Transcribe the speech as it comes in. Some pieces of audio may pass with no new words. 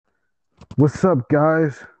What's up,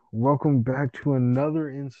 guys? Welcome back to another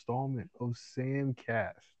installment of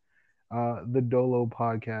Samcast, the Dolo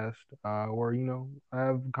podcast, where I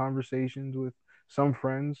have conversations with some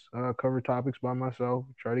friends, cover topics by myself,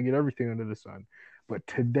 try to get everything under the sun. But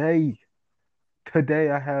today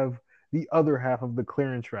I have the other half of the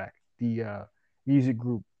clearance track, the music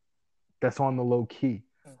group that's on the low key.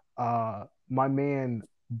 My man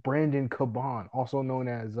Brandon Caban, also known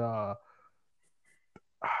as I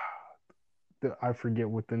forget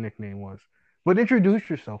what the nickname was. But introduce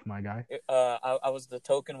yourself, my guy. I was the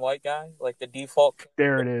token white guy, like the default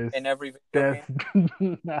There character it is. in every video That's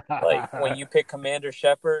game. Like when you pick Commander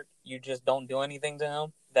Shepard, you just don't do anything to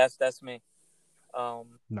him. That's me.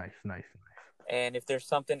 nice, nice, And if there's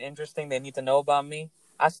something interesting they need to know about me,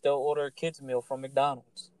 I still order a kids meal from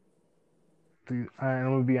McDonald's. nice. I'm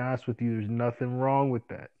gonna be honest with you. There's nothing wrong with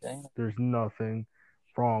that. Damn. There's nothing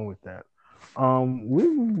wrong with that. We've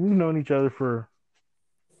known each other for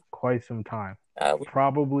quite some time, We,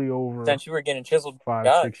 probably over since you were getting chiseled five,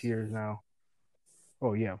 by six guys, years now.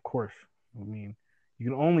 Oh yeah, of course. I mean, you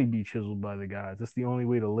can only be chiseled by the guys. That's the only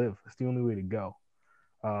way to live. That's the only way to go.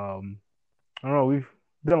 Um, I don't know. We've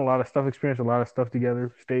done a lot of stuff, experienced a lot of stuff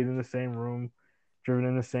together, stayed in the same room, driven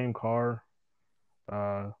in the same car,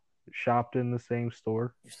 uh, shopped in the same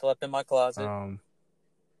store. you slept in my closet. Um,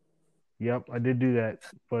 yep, I did do that,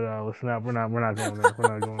 but listen up, we're not going there.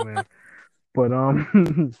 We're not going there. But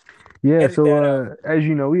yeah. Edit So that out. as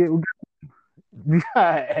you know, we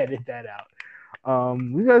gotta edit that out.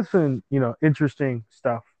 We got some interesting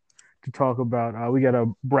stuff to talk about. We got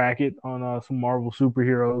a bracket on some Marvel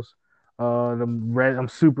superheroes. I'm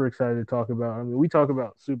super excited to talk about. I mean, we talk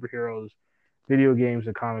about superheroes, video games,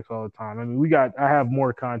 and comics all the time. I mean, I have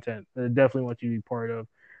more content that I definitely want you to be part of.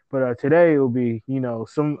 But today it will be,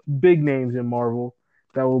 some big names in Marvel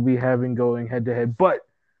that we'll be having going head to head. But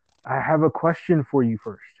I have a question for you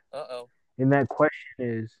first. Uh-oh. And that question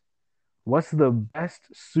is, what's the best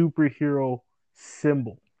superhero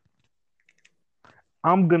symbol?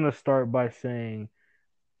 I'm gonna start by saying,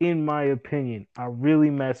 in my opinion, I really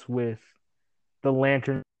mess with the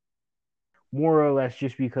Lantern more or less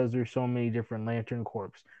just because there's so many different Lantern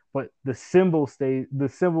Corps. But the symbol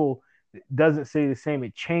doesn't stay the same.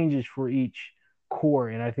 It changes for each core,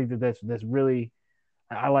 and I think that's really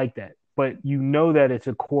I like that. But you know that it's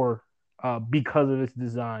a core because of its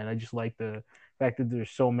design. I just like the fact that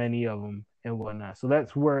there's so many of them and whatnot. So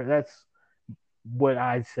that's what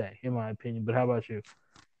I'd say in my opinion. But how about you?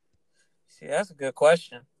 See, that's a good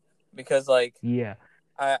question because, Yeah.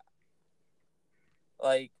 I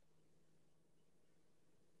like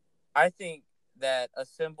I think that a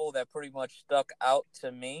symbol that pretty much stuck out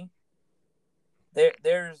to me there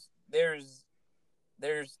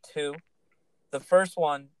there's two. The first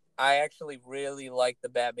one, I actually really like the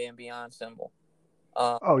Batman Beyond symbol.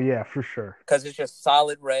 Oh yeah, for sure. Because it's just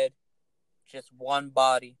solid red, just one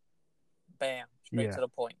body, bam, straight to Yeah. the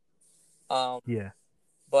point. Um, Yeah.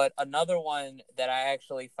 but another one that I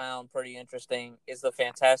actually found pretty interesting is the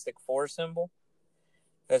Fantastic Four symbol.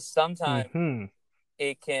 Because sometimes Hmm.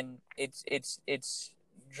 it's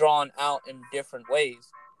drawn out in different ways.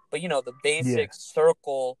 But the Yeah. basic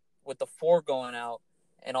circle with the four going out,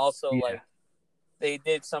 and also Yeah. they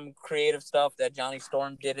did some creative stuff that Johnny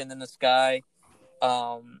Storm did in the sky.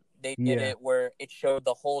 They did Yeah. it where it showed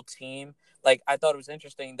the whole team. Like I thought it was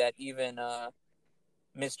interesting that even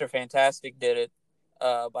Mr. Fantastic did it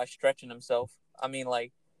by stretching himself. I mean,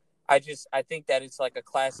 I think that it's like a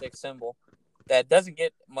classic symbol that doesn't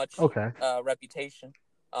get much Okay. reputation.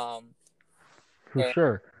 Um, For and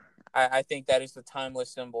sure. I think that is the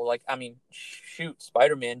timeless symbol. Like, I mean, shoot,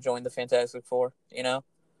 Spider Man joined the Fantastic Four. You know?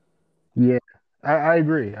 Yeah. I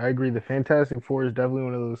agree. I agree. The Fantastic Four is definitely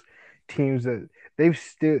one of those teams that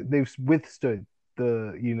they've withstood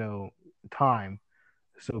the, time,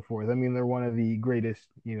 so forth. I mean, they're one of the greatest,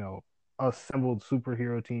 assembled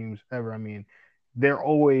superhero teams ever. I mean, they're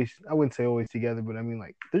always, I wouldn't say always together, but I mean,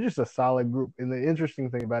 like, they're just a solid group. And the interesting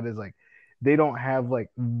thing about it is, like, they don't have, like,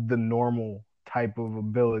 the normal type of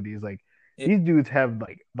abilities. Like, Yeah. these dudes have,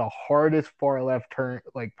 like, the hardest far left turn,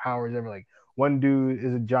 like, powers ever. Like, one dude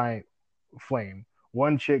is a giant flame,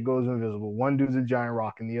 one chick goes invisible, one dude's a giant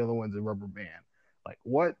rock, and the other one's a rubber band. Like,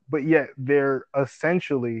 what? But yet, they're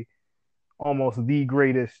essentially almost the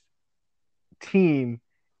greatest team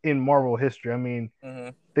in Marvel history. I mean, Mm-hmm.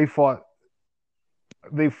 they fought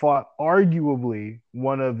they fought arguably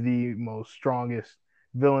one of the most strongest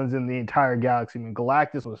villains in the entire galaxy. I mean,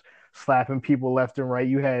 Galactus was slapping people left and right.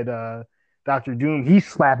 You had Doctor Doom, he's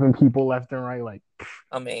slapping people left and right. Like,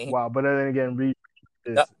 I mean, wow. But then again, Reed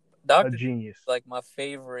is a Doctor Doom genius. is like my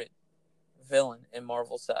favorite villain in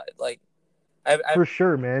Marvel side. Like, I For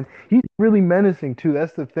sure, man. He's really menacing too.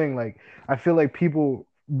 That's the thing. Like, I feel like people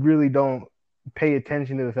really don't pay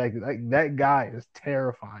attention to the fact that like that guy is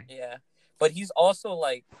terrifying. Yeah, but he's also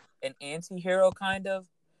like an anti-hero kind of.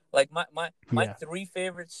 Like my Yeah. three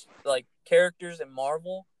favorites like characters in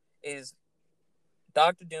Marvel is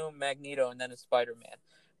Doctor Doom, Magneto, and then it's Spider-Man.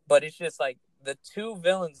 But it's just like the two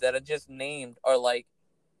villains that I just named are like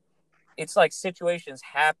it's like situations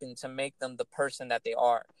happen to make them the person that they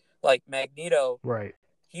are. Like Magneto, Right.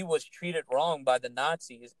 he was treated wrong by the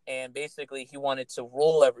Nazis, and basically he wanted to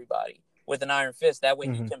rule everybody with an iron fist. That way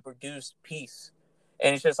he Hmm. can produce peace.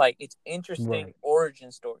 And it's just like it's interesting Right.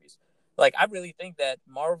 origin stories. Like I really think that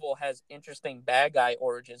Marvel has interesting bad guy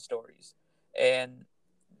origin stories, and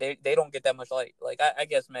they don't get that much light. Like I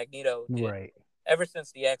guess Magneto did Right. ever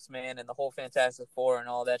since the X-Men and the whole Fantastic Four and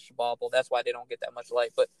all that shabobble. That's why they don't get that much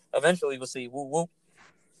light. But eventually we'll see. Woo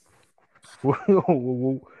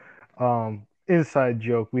woo. Inside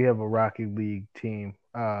joke. We have a Rocket League team.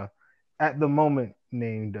 At the moment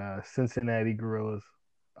named Cincinnati Gorillas.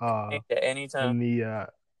 Uh, At any time and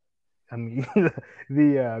I mean,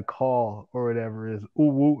 the call or whatever is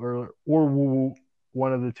ooh woo or woo woo,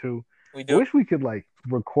 one of the two. we I do. wish we could like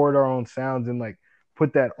record our own sounds and like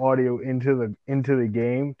put that audio into the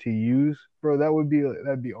game to use, bro.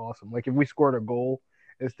 That'd be awesome. Like if we scored a goal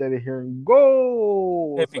instead of hearing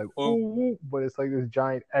goal, it's Hippie like ooh woo. woo, but it's like this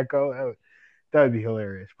giant echo. That'd be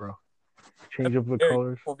hilarious, bro. Change up the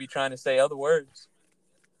colors, We'll be trying to say other words.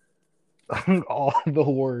 all the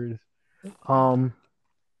words. Um,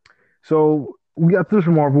 So we got this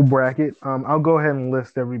Marvel bracket. I'll go ahead and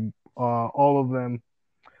list all of them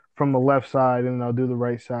from the left side, and I'll do the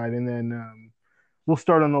right side, and then we'll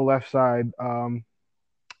start on the left side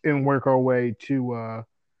and work our way to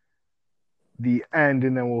the end,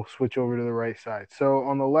 and then we'll switch over to the right side. So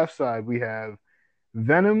on the left side, we have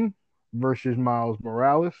Venom versus Miles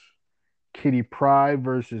Morales, Kitty Pryde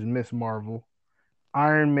versus Miss Marvel,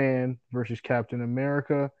 Iron Man versus Captain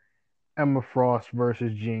America, Emma Frost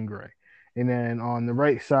versus Jean Grey. And then on the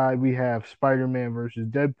right side, we have Spider Man versus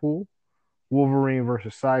Deadpool, Wolverine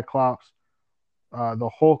versus Cyclops, the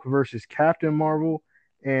Hulk versus Captain Marvel,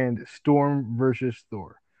 and Storm versus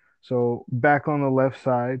Thor. So back on the left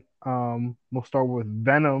side, we'll start with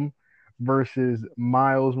Venom versus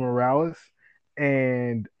Miles Morales.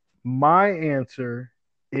 And my answer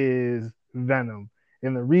is Venom.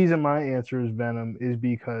 And the reason my answer is Venom is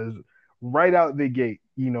because right out the gate,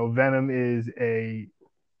 Venom is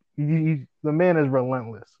the man is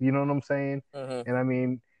relentless. You know what I'm saying? Mm-hmm. And I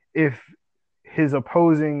mean, if his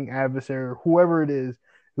opposing adversary, whoever it is,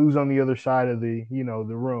 who's on the other side of the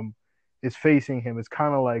room, is facing him, it's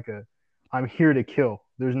kind of like I'm here to kill.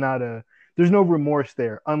 There's no remorse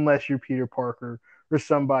there unless you're Peter Parker or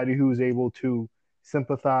somebody who is able to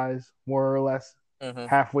sympathize more or less Mm-hmm.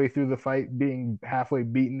 halfway through the fight, being halfway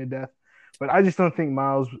beaten to death. But I just don't think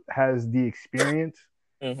Miles has the experience.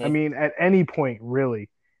 I Mm-hmm. mean, at any point,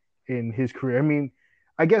 really, in his career. I mean,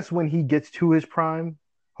 I guess when he gets to his prime,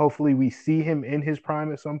 hopefully we see him in his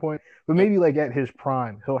prime at some point. But maybe like at his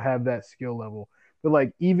prime, he'll have that skill level. But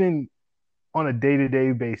like even on a day to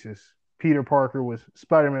day basis,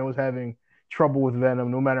 Spider Man was having trouble with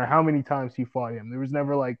Venom no matter how many times he fought him. It was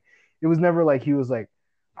never like he was like,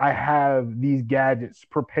 I have these gadgets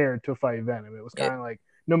prepared to fight Venom. It was Yeah. kind of like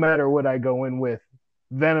no matter what I go in with,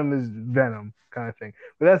 Venom is Venom kind of thing.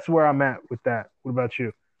 But that's where I'm at with that. What about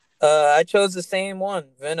you? I chose the same one,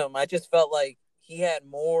 Venom. I just felt like he had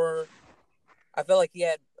more. I felt like he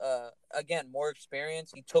had, again, more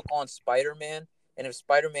experience. He took on Spider Man, and if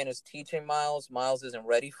Spider Man is teaching Miles, Miles isn't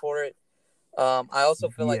ready for it. I also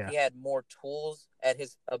feel like Yeah, he had more tools at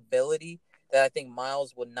his ability that I think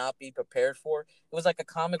Miles would not be prepared for. It was like a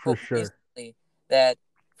comic for book sure. recently that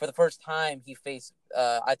for the first time he faced,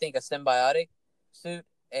 I think, a symbiotic suit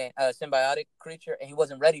and a symbiotic creature, and he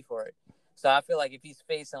wasn't ready for it. So I feel like if he's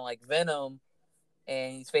facing like Venom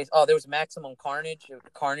and he's faced, there was Maximum Carnage.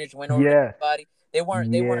 Carnage went over Yeah, everybody. They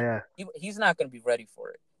weren't. yeah, He's not going to be ready for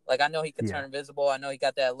it. Like I know he could yeah, turn invisible. I know he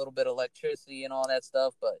got that little bit of electricity and all that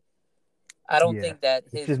stuff, but I don't yeah. think that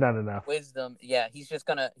It's his just not enough. wisdom, yeah, he's just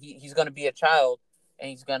he's gonna be a child and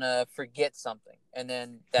he's gonna forget something, and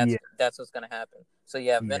then Yeah, that's what's gonna happen. So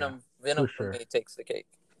yeah, yeah, Venom for for sure. me takes the cake.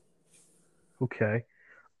 Okay.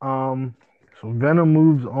 Um, so Venom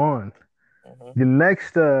moves on. Hmm. The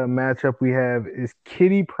next matchup we have is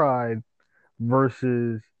Kitty Pryde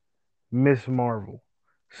versus Miss Marvel.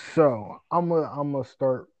 So I'm gonna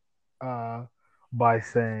start uh by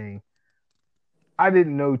saying I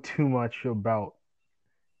didn't know too much about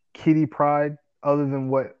Kitty Pryde other than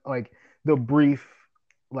what like the brief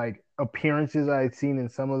like appearances I had seen in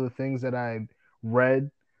some of the things that I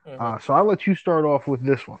read. Mm-hmm. So I'll let you start off with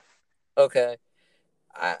this one. Okay.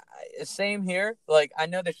 Same here. Like I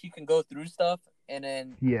know that she can go through stuff, and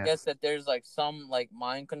then I Yeah. guess that there's like some like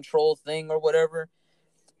mind control thing or whatever.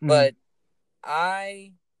 Hmm. But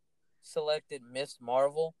I selected Miss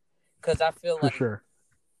Marvel because I feel For like sure.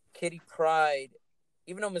 Kitty Pryde,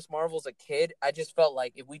 even though Miss Marvel's a kid, I just felt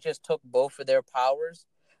like if we just took both of their powers,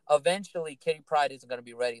 eventually Kitty Pryde isn't going to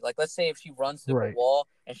be ready. Like, let's say if she runs through a Right. wall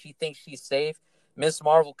and she thinks she's safe, Miss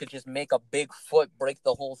Marvel could just make a big foot break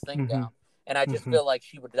the whole thing Hmm. down, and I just Hmm. feel like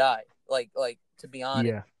she would die. Like to be honest,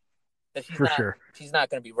 Yeah. that For sure. she's not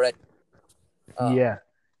going to be ready. Uh, Yeah.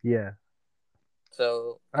 Yeah.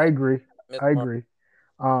 so I agree. Miss I Marvel, agree.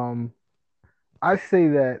 Um, I say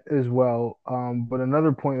that as well. But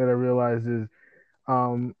another point that I realized is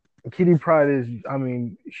um, Kitty Pryde is, I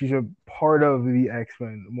mean, she's a part of the X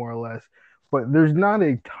Men, more or less. But there's not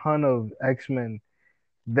a ton of X Men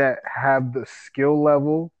that have the skill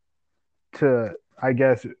level to, I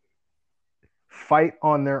guess, fight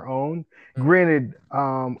on their own. mm, Granted,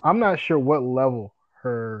 I'm not sure what level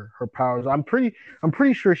her powers. I'm pretty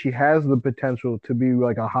sure she has the potential to be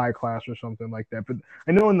like a high class or something like that. But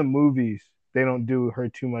I know in the movies they don't do her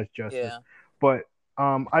too much justice. yeah, But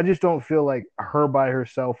I just don't feel like her by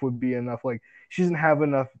herself would be enough. Like she doesn't have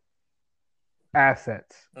enough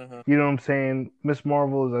assets. mm-hmm, You know what I'm saying? Miss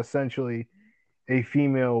Marvel is essentially a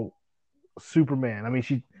female Superman. I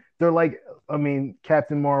mean, they're like, I mean,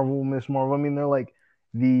 Captain Marvel, Miss Marvel. I mean, they're like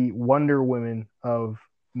the Wonder Women of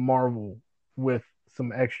Marvel mm, with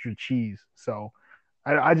some extra cheese. So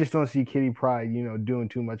I just don't see Kitty Pryde, doing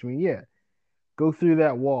too much. I mean, yeah, go through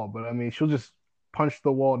that wall, but I mean, she'll just punch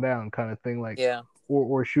the wall down, kind of thing, like, yeah,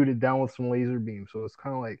 or shoot it down with some laser beam. So it's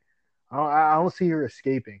kind of like I don't see her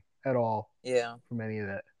escaping at all yeah. from any of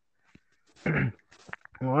that.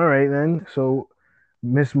 All right then. So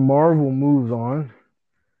Miss Marvel moves on.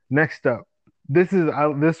 Next up, this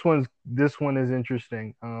one is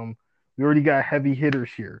interesting. We already got heavy hitters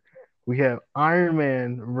here. We have Iron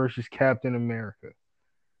Man versus Captain America.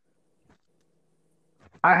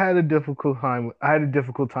 I had a difficult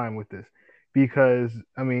time with this because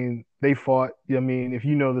I mean they fought. I mean, if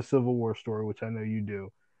you know the Civil War story, which I know you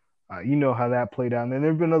do, you know how that played out. And then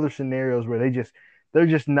there've been other scenarios where they're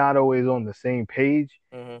just not always on the same page.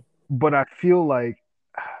 Mm-hmm. But I feel like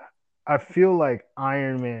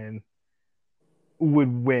Iron Man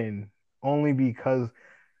would win only because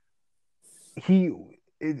he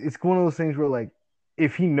it's one of those things where like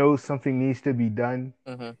if he knows something needs to be done,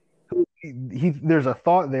 Mm-hmm. he there's a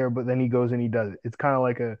thought there, but then he goes and he does it. It's kind of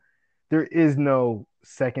like there is no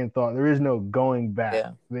second thought. There is no going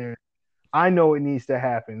back. Yeah. I know it needs to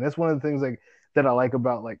happen. That's one of the things like that I like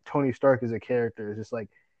about like Tony Stark as a character. Is just like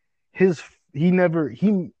his he never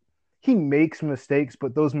he makes mistakes,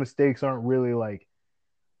 but those mistakes aren't really like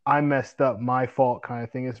I messed up, my fault kind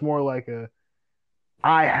of thing. It's more like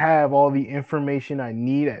I have all the information I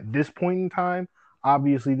need at this point in time.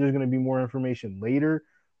 Obviously, there's going to be more information later, Yeah.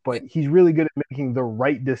 but he's really good at making the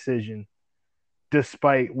right decision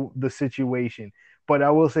despite the situation. But I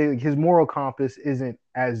will say like, his moral compass isn't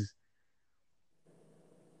as,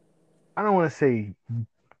 I don't want to say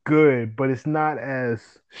good, but it's not as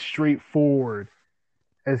straightforward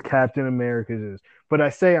as Captain America's is. But I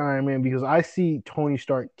say Iron Man because I see Tony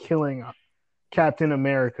Stark killing Captain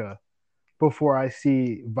America before I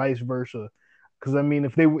see vice versa. Because I mean,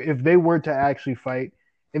 if they were to actually fight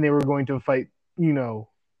and they were going to fight,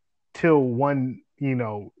 till one,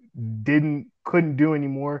 didn't couldn't do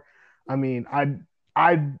anymore. I mean,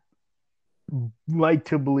 I'd like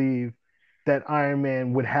to believe that Iron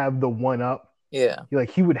Man would have the one up. Yeah. Like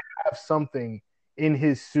he would have something in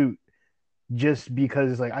his suit just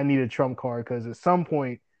because it's like I need a trump card because at some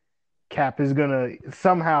point Cap is gonna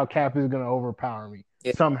overpower me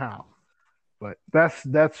Yeah. somehow. But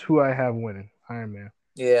that's who I have winning, Iron Man.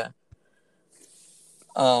 Yeah.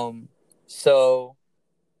 So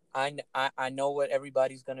I know what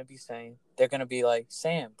everybody's gonna be saying. They're gonna be like,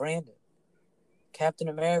 Sam, Brandon, Captain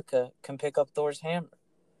America can pick up Thor's hammer.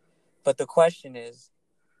 But the question is,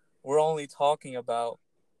 we're only talking about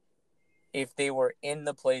if they were in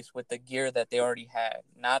the place with the gear that they already had,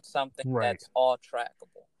 not something Right, that's all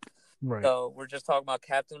trackable. right. So we're just talking about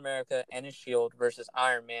Captain America and his shield versus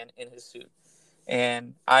Iron Man in his suit.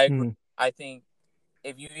 And I agree. Mm, I think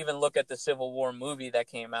if you even look at the Civil War movie that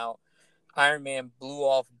came out, Iron Man blew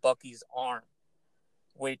off Bucky's arm,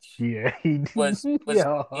 which yeah, was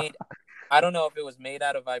yeah. made. I don't know if it was made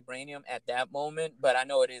out of vibranium at that moment, but I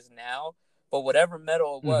know it is now. But whatever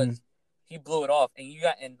metal it Hmm. was, he blew it off,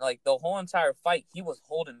 and like the whole entire fight, he was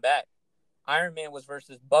holding back. Iron Man was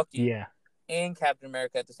versus Bucky Yeah. and Captain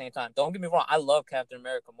America at the same time. Don't get me wrong, I love Captain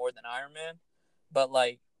America more than Iron Man, but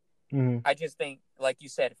like Mm-hmm. I just think, like you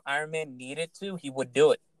said, if Iron Man needed to, he would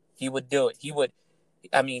do it. He would do it. He would.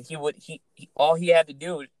 I mean, he would. He all he had to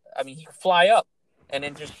do. I mean, he could fly up and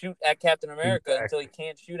then just shoot at Captain America until he Exactly.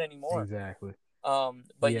 can't shoot anymore. Exactly.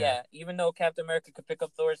 But Yeah. yeah, even though Captain America could pick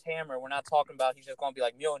up Thor's hammer, we're not talking about he's just gonna be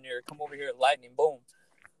like Mjolnir, come over here, lightning, boom.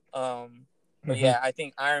 But Mm-hmm. yeah, I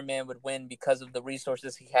think Iron Man would win because of the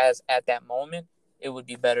resources he has at that moment. It would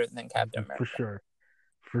be better than Captain For America. sure.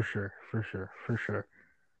 For sure. For sure. For sure.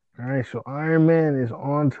 All right. So Iron Man is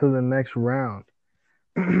on to the next round.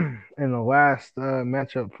 And the last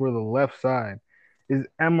matchup for the left side is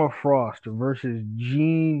Emma Frost versus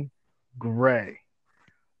Jean Grey.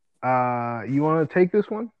 You want to take this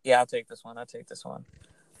one? Yeah, I'll take this one. I'll take this one.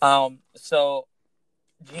 So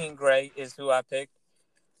Jean Grey is who I picked.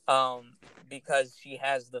 Um, because she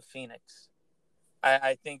has the Phoenix.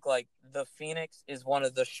 I think like the Phoenix is one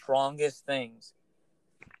of the strongest things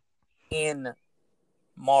in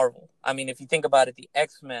Marvel. I mean, if you think about it, the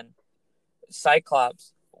X-Men,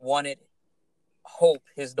 Cyclops wanted Hope,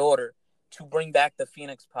 his daughter, to bring back the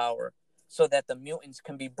Phoenix power so that the mutants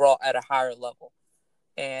can be brought at a higher level.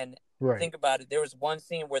 And Right. think about it, there was one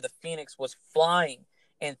scene where the Phoenix was flying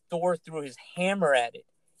and Thor threw his hammer at it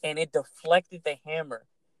and it deflected the hammer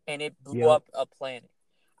and it blew Yep. up a planet.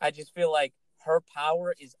 I just feel like her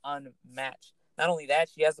power is unmatched. Not only that,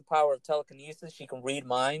 she has the power of telekinesis. She can read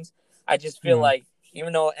minds. I just feel Mm. like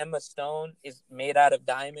even though Emma Stone is made out of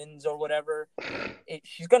diamonds or whatever,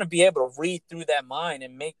 she's going to be able to read through that mind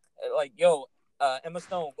and make like, yo, Emma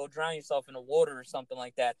Stone, go drown yourself in the water or something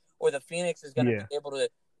like that. Or the Phoenix is going to be Yeah. able to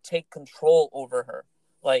take control over her.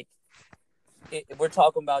 Like, we're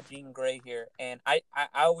talking about Jean Grey here, and I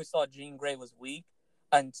always thought Jean Grey was weak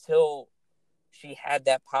until she had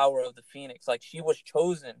that power of the Phoenix. Like she was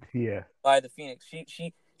chosen Yeah. by the Phoenix.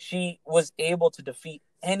 She was able to defeat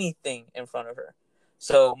anything in front of her.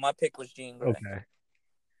 So my pick was Jean Grey. Okay.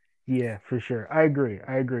 Yeah, for sure. I agree.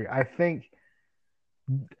 I agree. I think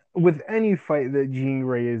with any fight that Jean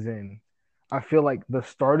Grey is in, I feel like the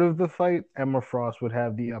start of the fight, Emma Frost would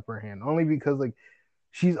have the upper hand. Only because like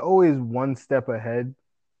she's always one step ahead.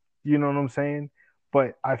 You know what I'm saying?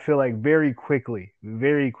 But I feel like very quickly, Jean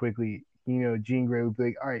Grey would be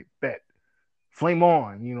like, all right, bet, flame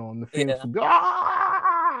on, and the Phoenix Yeah, would be,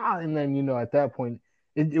 ah! And then, at that point,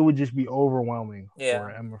 it would just be overwhelming yeah, for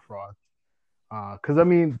Emma Frost. Because, I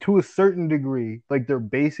mean, to a certain degree, like their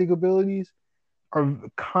basic abilities are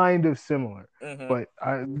kind of similar. mm-hmm. But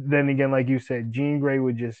then again, like you said, Jean Grey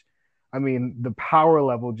would just, I mean, the power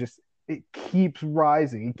level just, it keeps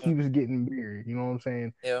rising. It keeps getting bigger. You know what I'm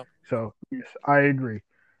saying? Yeah. So, yes, I agree.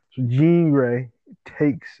 So, Jean Grey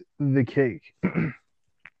takes the cake.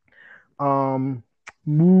 um,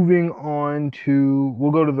 Moving on to,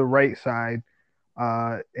 we'll go to the right side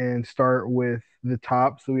and start with the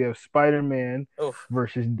top. So, we have Spider Man Oof.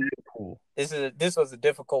 versus Deadpool. This was a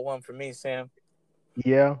difficult one for me, Sam.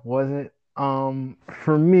 Yeah, was it?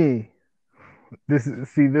 For me,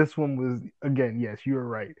 this one was again, yes, you were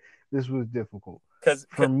right. This was difficult. Because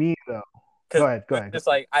For me though, because go it's ahead, go just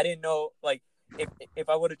ahead. like I didn't know like if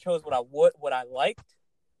I would have chose what I liked,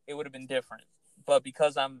 it would have been different. But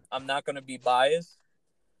because I'm not gonna be biased,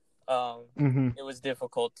 Mm-hmm. it was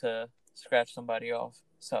difficult to scratch somebody off.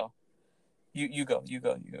 So you go, you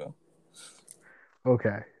go, you go.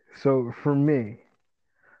 Okay. So for me,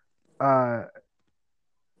 uh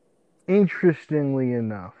interestingly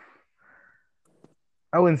enough,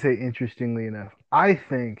 I wouldn't say interestingly enough. I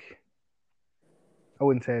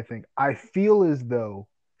wouldn't say I think. I feel as though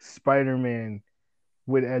Spider-Man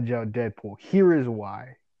would edge out Deadpool. Here is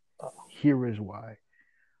why. Oh, Here is why.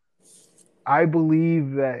 I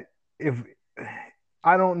believe that if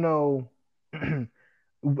I don't know,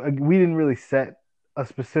 we didn't really set a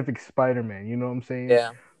specific Spider-Man, you know what I'm saying?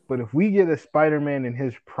 yeah. But if we get a Spider-Man in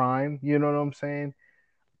his prime, you know what I'm saying?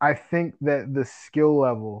 I think that the skill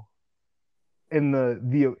level and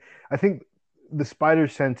the I think the spider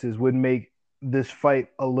senses would make this fight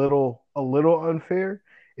a little unfair.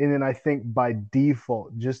 And then I think by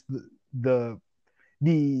default, just the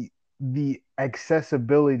the the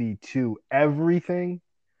accessibility to everything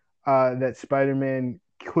that Spider-Man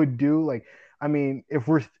could do. Like, I mean, if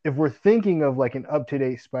we're thinking of like an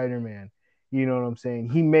up-to-date Spider-Man, you know what I'm saying?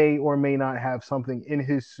 He may or may not have something in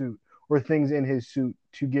his suit or things in his suit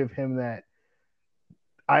to give him that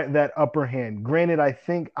upper hand. Granted, I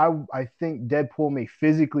think Deadpool may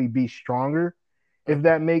physically be stronger, if Mhm.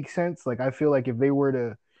 that makes sense. Like I feel like if they were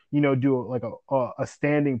to, do like a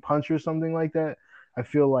standing punch or something like that, I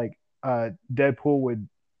feel like Deadpool would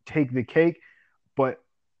take the cake, but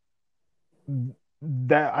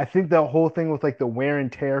that I think the whole thing with like the wear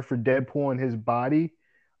and tear for Deadpool and his body,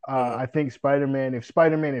 Mm-hmm. I think Spider-Man, if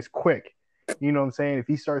Spider-Man is quick, you know what I'm saying? If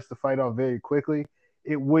he starts to fight off very quickly,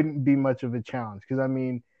 it wouldn't be much of a challenge. Because I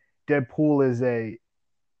mean, Deadpool is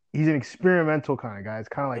he's an experimental kind of guy. It's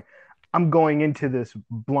kind of like I'm going into this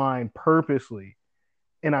blind purposely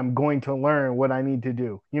and I'm going to learn what I need to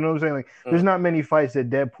do. You know what I'm saying? Like, there's not many fights that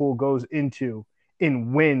Deadpool goes into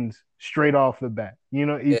and wins straight off the bat. You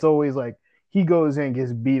know, Yeah. it's always like he goes in,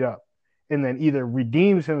 gets beat up, and then either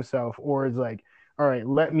redeems himself or is like, all right,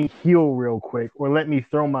 let me heal real quick or let me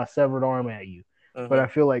throw my severed arm at you. But Mm-hmm. I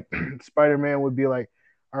feel like Spider Man would be like,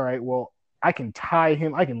 all right, well, I can tie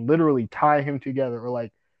him, I can literally tie him together, or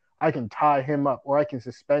like I can tie him up, or I can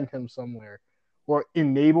suspend him somewhere, or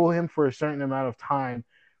enable him for a certain amount of time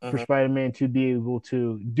for Mm-hmm. Spider-Man to be able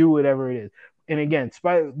to do whatever it is. And again,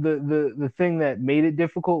 the thing that made it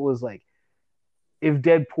difficult was like if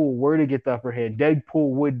Deadpool were to get the upper hand,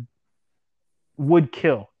 Deadpool would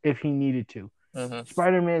kill if he needed to. Mm-hmm.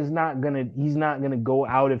 Spider-Man's not gonna he's not gonna go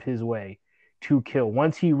out of his way to kill.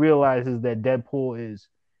 Once he realizes that Deadpool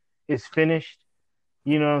is finished,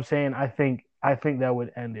 you know what I'm saying? I think that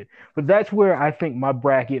would end it. But that's where I think my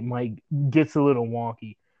bracket might gets a little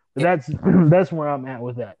wonky. But Yeah. that's where I'm at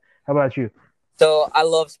with that. How about you? So I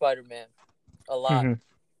love Spider-Man a lot, Mm-hmm.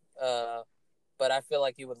 uh, but I feel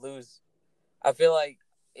like he would lose. I feel like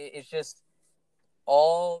it's just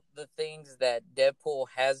all the things that Deadpool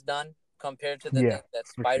has done compared to the Yeah, things that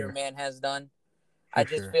for sure. Spider-Man has done. I For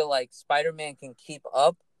just sure. feel like Spider-Man can keep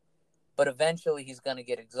up, but eventually he's gonna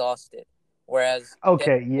get exhausted. Whereas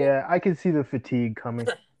Okay, yeah, I can see the fatigue coming.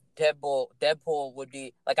 Deadpool would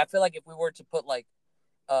be like, I feel like if we were to put like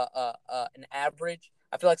an average,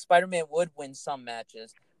 I feel like Spider-Man would win some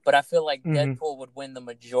matches, but I feel like Mm-hmm. Deadpool would win the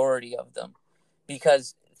majority of them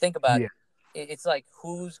because think about Yeah. it, it's like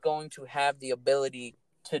who's going to have the ability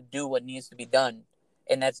to do what needs to be done,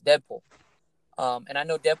 and that's Deadpool. And I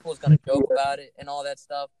know Deadpool is going to joke about it and all that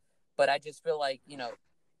stuff, but I just feel like,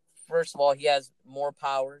 first of all, he has more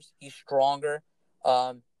powers. He's stronger.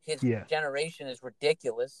 His Yeah. generation is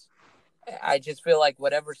ridiculous. I just feel like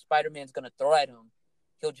whatever Spider-Man's going to throw at him,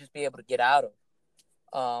 he'll just be able to get out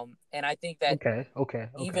of. And I think that Okay. Okay.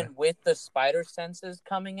 Okay. even with the spider senses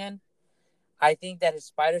coming in, I think that his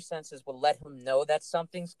spider senses will let him know that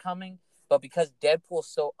something's coming. But because Deadpool's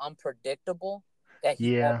so unpredictable, that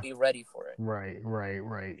he won't Yeah. be ready for it. Right. Right.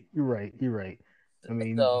 Right. You're right. You're right. I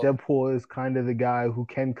mean, So Deadpool is kind of the guy who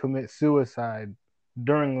can commit suicide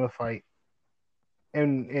during the fight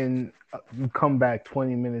and come back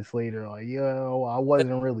 20 minutes later like, yo, I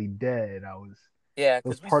wasn't really dead. yeah, It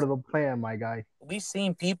was because part of the plan, my guy. we've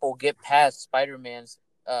seen people get past Spider-Man's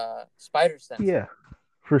spider senses. Yeah,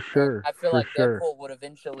 for And sure, I feel for like sure. Deadpool would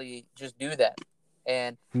eventually just do that.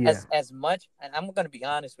 And Yeah. as much, and I'm gonna be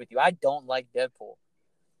honest with you, I don't like Deadpool.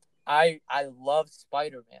 I love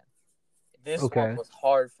Spider Man. This one Okay. was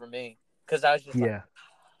hard for me because I was just like, Yeah.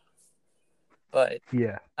 but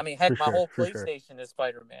Yeah. I mean, For heck, my sure. whole For sure. PlayStation is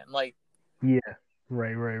Spider Man. Like, Yeah.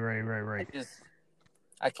 Right. Right. Right. Right. I Right. just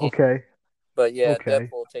I can't. Okay. But yeah, Okay.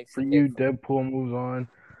 Deadpool takes For the cake you, for me. Deadpool moves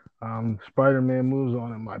on. Spider-Man moves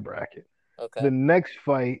on in my bracket. Okay, The next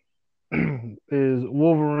fight is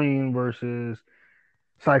Wolverine versus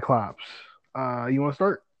Cyclops. You want to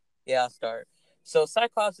start? yeah, I'll start. So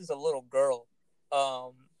Cyclops is a little girl.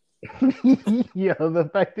 Um, Yeah, the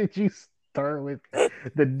fact that you start with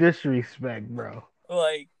the disrespect, bro.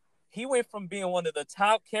 like he went from being one of the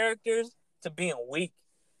top characters to being weak,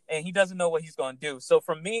 and he doesn't know what he's gonna do. So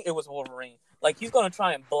for me, it was Wolverine. Like he's gonna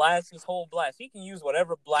try and blast his whole blast. He can use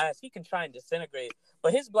whatever blast he can try and disintegrate,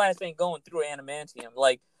 but his blast ain't going through adamantium.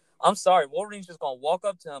 Like I'm sorry, Wolverine's just gonna walk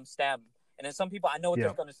up to him, stab him, and then some people I know what they're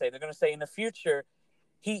Yeah, gonna say. They're gonna say in the future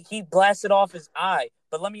he blasted off his eye.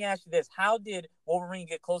 But let me ask you this: how did Wolverine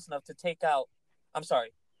get close enough to take out? I'm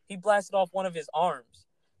sorry, he blasted off one of his arms.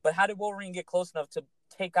 But how did Wolverine get close enough to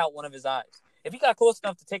take out one of his eyes? If he got close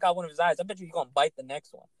enough to take out one of his eyes, I bet you he's gonna bite the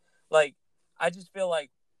next one. Like, I just feel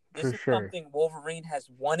like this for is sure. something Wolverine has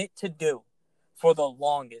wanted to do for the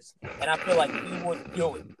longest, and I feel like he would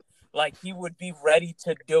do it. Like he would be ready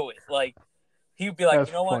to do it. Like he would be like, That's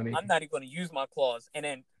you know what? funny. I'm not even going to use my claws, and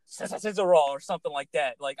then scissor or something like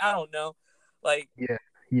that. Like I don't know. Like Yeah,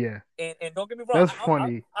 yeah. and don't get me wrong, That's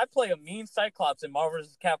funny. I play a mean Cyclops in Marvel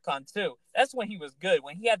vs. Capcom 2. That's when he was good.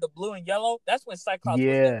 When he had the blue and yellow, that's when Cyclops was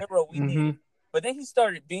the Yeah. hero we Mm-hmm. needed. But then he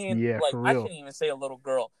started being Yeah, like, for I real. shouldn't even say a little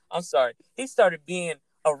girl. I'm sorry. He started being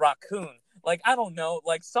a raccoon. Like I don't know,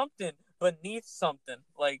 like something beneath something.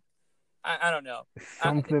 Like I don't know.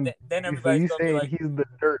 Something. Then So everybody's you gonna be saying like, he's the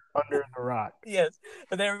dirt under the rock? yes,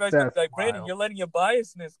 but then everybody's gonna That's be like, Brandon, wild. you're letting your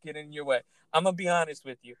biasness get in your way. I'm gonna be honest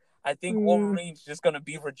with you. I think Mm. Wolverine's just gonna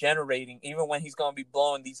be regenerating, even when he's gonna be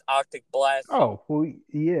blowing these Arctic blasts. So, Oh well,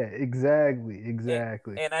 yeah, exactly, and,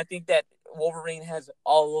 exactly. and I think that Wolverine has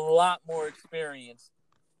a lot more experience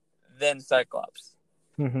than Cyclops.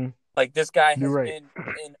 Hmm. Like this guy You're has right. been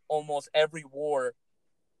in almost every war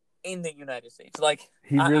in the United States. Like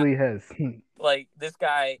He really has. like this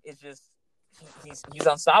guy is just he's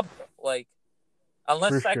unstoppable. Like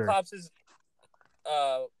unless For sure. Cyclops's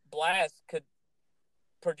blast could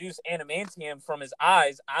produce adamantium from his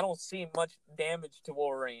eyes, I don't see much damage to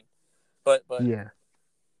Wolverine. But but Yeah.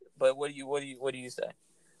 but what do you say?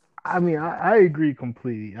 I mean, I agree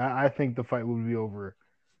completely. I think the fight would be over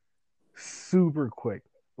super quick.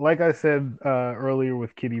 Like I said earlier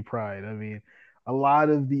with Kitty Pride, I mean, a lot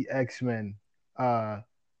of the X Men, uh,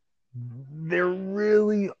 they're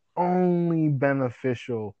really only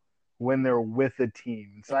beneficial when they're with a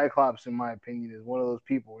team. And Cyclops, in my opinion, is one of those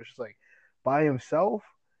people. It's just like by himself,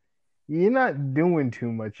 you're not doing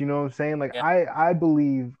too much. You know what I'm saying? Like Yeah, I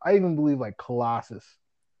even believe like Colossus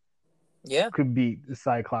yeah, could beat the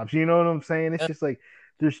Cyclops. You know what I'm saying? It's yeah, just like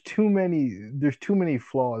there's too many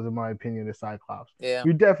flaws in my opinion to Cyclops. yeah,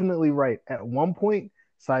 You're definitely right. At one point,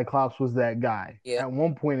 Cyclops was that guy. yeah. At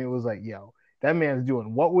one point, it was like, yo, that man's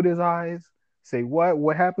doing what with his eyes? Say what?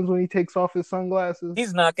 What happens when he takes off his sunglasses?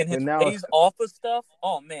 He's knocking But his now it's face off of stuff.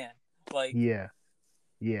 Oh man, like yeah,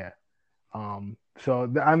 yeah.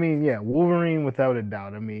 So I mean, yeah, Wolverine without a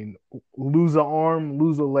doubt. I mean, lose a arm,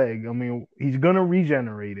 lose a leg. I mean, he's gonna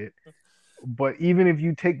regenerate it. But even if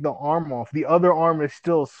you take the arm off, the other arm is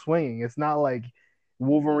still swinging. It's not like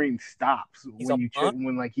Wolverine stops he's a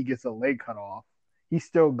when like he gets a leg cut off. He's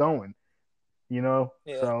still going, you know.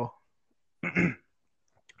 yeah. So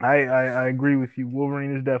I agree with you.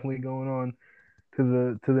 Wolverine is definitely going on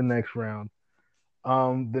to the next round.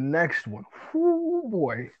 The next one, oh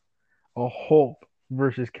boy, a Hulk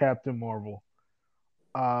versus Captain Marvel.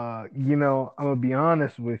 I'm gonna be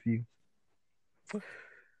honest with you.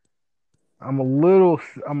 I'm a little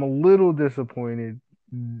I'm a little disappointed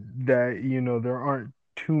that there aren't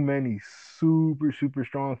too many super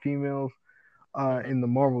strong females Mm-hmm. in the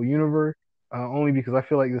Marvel universe. Only because I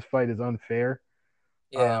feel like this fight is unfair.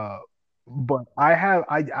 Yeah. Uh, but I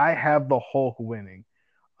have the Hulk winning,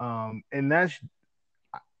 and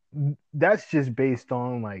that's just based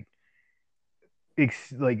on like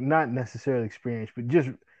like not necessarily experience, but just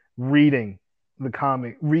reading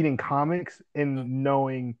reading comics Mm-hmm. and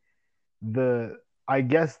knowing the I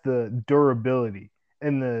guess the durability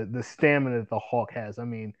and the stamina that the Hulk has. I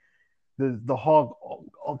mean, the Hulk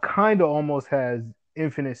kind of almost has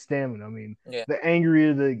infinite stamina. I mean, Yeah. the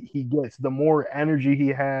angrier that he gets, the more energy he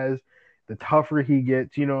has, the tougher he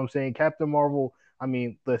gets. You know what I'm saying? Captain Marvel. I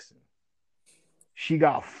mean, listen, she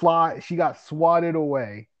got swatted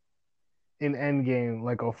away in Endgame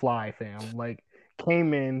like a fly, fam. Like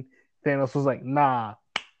came in, Thanos was like, nah,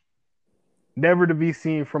 never to be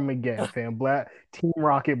seen from again, fam. Team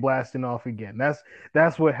Rocket blasting off again.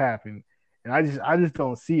 That's what happened, and I just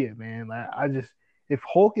don't see it, man. Like, I just if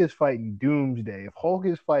Hulk is fighting Doomsday, if Hulk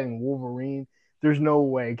is fighting Wolverine, there's no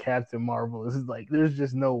way Captain Marvel is like. There's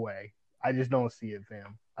just no way. I just don't see it,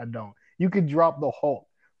 fam. I don't. You could drop the Hulk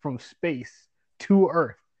from space to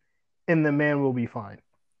Earth, and the man will be fine.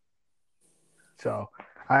 So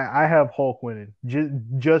I have Hulk winning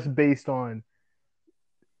just based on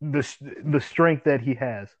the strength that he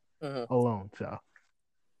has Mm-hmm. alone. So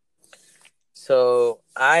So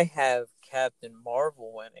I have Captain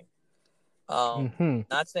Marvel winning. hmm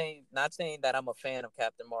Not saying that I'm a fan of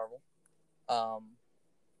Captain Marvel. Um,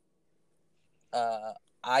 uh,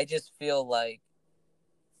 I just feel like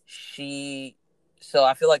she. So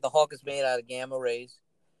I feel like the Hulk is made out of gamma rays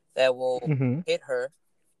that will hmm hit her,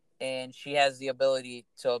 and she has the ability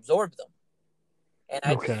to absorb them. And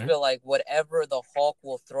I just okay, feel like whatever the Hulk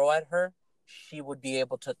will throw at her, she would be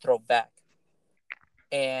able to throw back.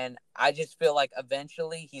 And I just feel like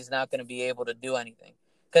eventually he's not going to be able to do anything.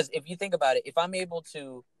 Because if you think about it, if I'm able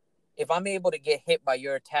to get hit by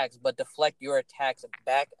your attacks but deflect your attacks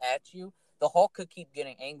back at you, the Hulk could keep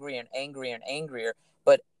getting angrier and angrier and angrier.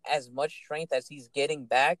 But as much strength as he's getting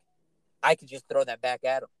back, I could just throw that back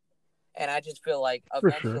at him. And I just feel like for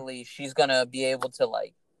sure. eventually she's gonna be able to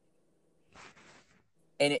like.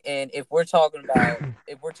 And if we're talking about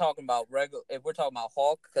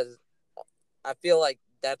Hulk, because I feel like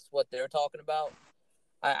that's what they're talking about.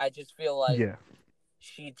 I just feel like Yeah,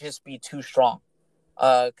 she'd just be too strong.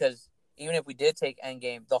 Because even if we did take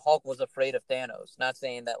Endgame, the Hulk was afraid of Thanos. Not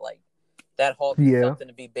saying that like that Hulk is Yeah. something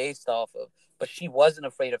to be based off of. But she wasn't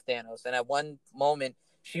afraid of Thanos, and at one moment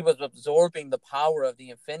she was absorbing the power of the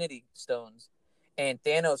Infinity Stones, and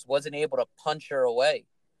Thanos wasn't able to punch her away.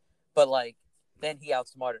 But like then he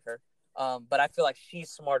outsmarted her. But I feel like she's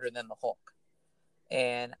smarter than the Hulk,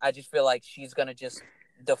 and I just feel like she's gonna just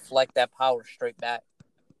deflect that power straight back.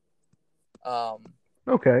 Um,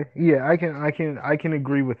 Okay. Yeah, I can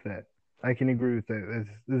agree with that. I can agree with that.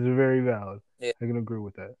 This is very valid. yeah, I can agree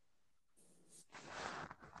with that.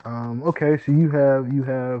 Okay, so you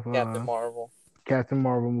have Captain Marvel. Captain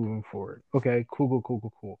Marvel moving forward. Okay, cool, cool, cool,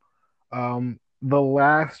 cool, cool. The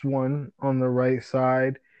last one on the right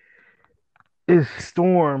side is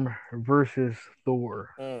Storm versus Thor.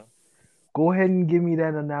 Mm. Go ahead and give me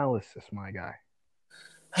that analysis, my guy.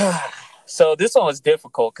 So this one was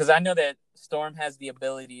difficult because I know that Storm has the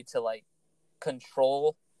ability to like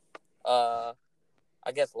control, uh,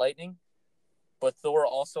 I guess lightning, but Thor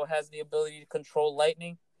also has the ability to control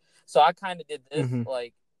lightning. So I kind of did this Mm-hmm.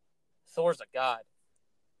 like Thor's a god.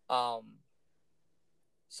 Um,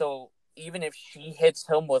 so even if she hits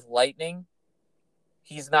him with lightning,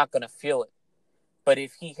 he's not gonna feel it. But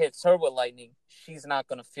if he hits her with lightning, she's not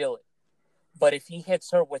gonna feel it. But if he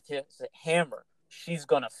hits her with his hammer, she's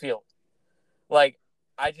gonna feel it. Like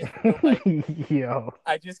I just feel like Yo.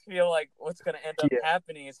 I just feel like what's gonna end up Yeah.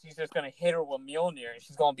 happening is he's just gonna hit her with Mjolnir and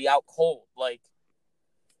she's gonna be out cold. Like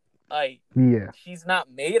Yeah. she's not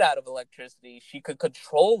made out of electricity. She could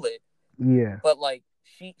control it, Yeah. but like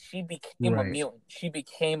she became Right. immune. She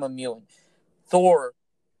became immune. Thor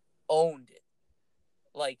owned it.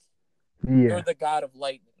 Like you're Yeah. the god of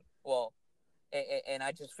lightning. Well, and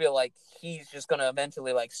I just feel like he's just gonna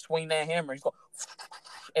eventually like swing that hammer. He's going,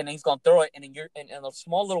 and then he's gonna throw it, and then and a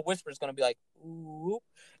small little whisper is gonna be like, ooh,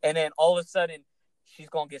 and then all of a sudden she's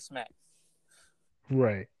gonna get smacked.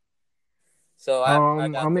 Right. So I I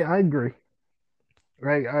got mean, Thor. I agree.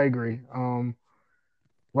 Right. I agree.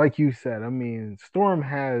 Like you said, I mean, Storm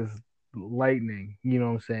has lightning. You know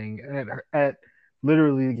what I'm saying? At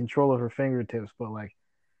literally the control of her fingertips, but like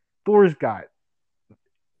Thor's got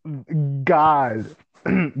God,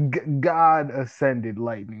 God ascended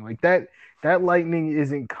lightning. Like that. That lightning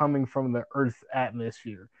isn't coming from the Earth's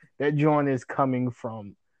atmosphere. That joint is coming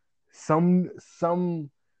from some.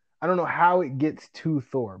 I don't know how it gets to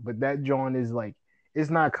Thor, but that joint is like it's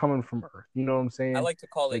not coming from Earth. You know what I'm I saying? like to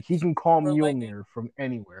call Like it he can call super lightning. Mjolnir from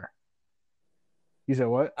anywhere. You said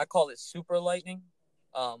what? I call it super lightning.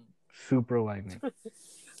 Um, Super lightning.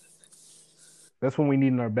 That's when we need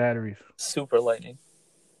in our batteries. super lightning.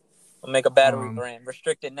 I'll make a battery Um, brand.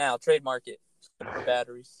 Restricted now. Trademark it. Super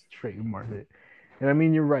batteries. trademark it. And I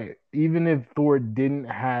mean, you're right. Even if Thor didn't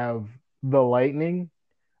have the lightning,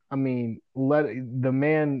 I mean, let the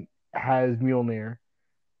man has Mjolnir,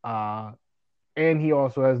 uh, and he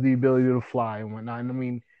also has the ability to fly and whatnot. And I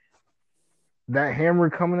mean, that hammer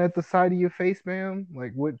coming at the side of your face, man.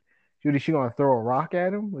 Like, what? Is she gonna throw a rock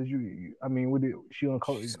at him? Was I mean, what? She gonna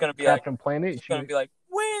call She's gonna be like, Captain Planet? she's gonna She. be like,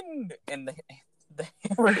 wind, and the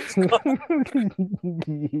hammer is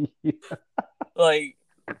gone. Like,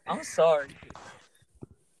 I'm sorry.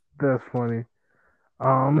 That's funny.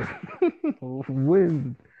 Um,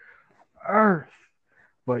 wind, earth.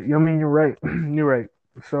 But I mean, you're right. You're right.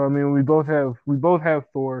 So I mean, we both have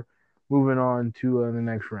Thor. Moving on to the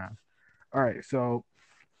next round. All right. So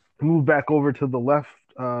move back over to the left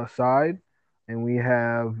side, and we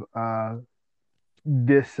have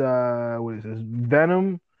this. What is this?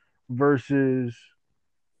 Venom versus.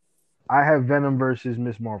 I have Venom versus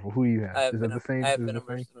Miss Marvel. Who you have? Is that the I same? have Is it the Venom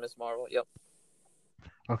same? versus Miss Marvel. Yep.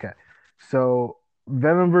 Okay. So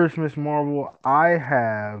Venom versus Miss Marvel. I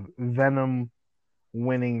have Venom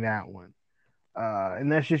winning that one.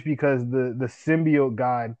 And that's just because the symbiote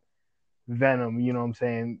god Venom, you know what I'm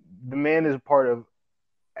saying? The man is a part of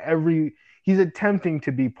every he's attempting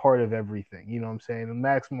to be part of everything, you know what I'm saying? The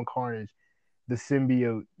Maximum Carnage, the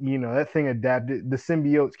symbiote, that thing adapted the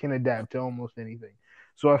symbiotes can adapt to almost anything.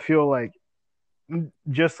 So I feel like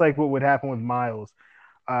just like what would happen with Miles,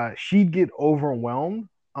 she'd get overwhelmed.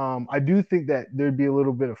 I do think that there'd be a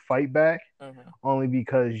little bit of fight back, Mm-hmm. only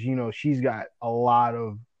because she's got a lot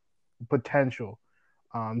of potential.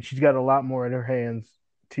 She's got a lot more in her hands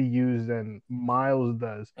to use than Miles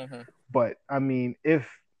does. Mm-hmm. But I mean, if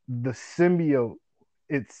the symbiote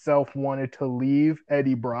itself wanted to leave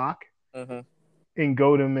Eddie Brock Mm-hmm. and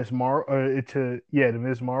go to Miss Marvel, to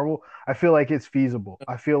Miss Marvel, I feel like it's feasible.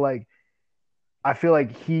 I feel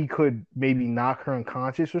like he could maybe knock her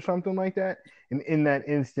unconscious or something like that, and in that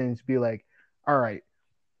instance, be like, "All right,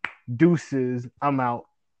 deuces, I'm out.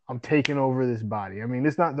 I'm taking over this body." I mean,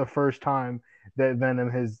 it's not the first time that Venom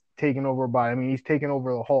has taken over a body. I mean, he's taken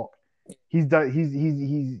over the Hulk He's done.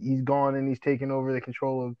 He's gone and he's taken over the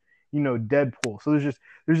control of Deadpool. So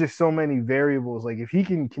there's just so many variables. Like if he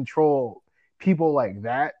can control people like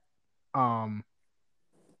that, um,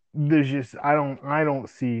 there's just I don't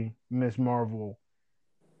see Miss Marvel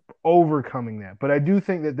overcoming that. But I do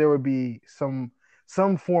think that there would be some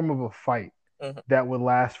form of a fight Mm-hmm. that would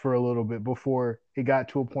last for a little bit before it got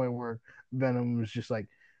to a point where Venom was just like,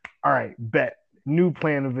 all right, bet new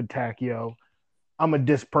plan of attack, yo. I'm gonna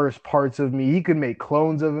disperse parts of me. He could make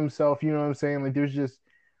clones of himself. You know what I'm saying? Like there's just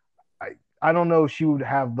I don't know if she would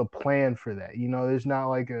have the plan for that. There's not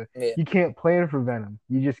like Yeah. you can't plan for Venom.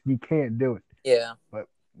 You can't do it. Yeah. But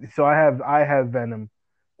so I have Venom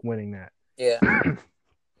winning that. Yeah.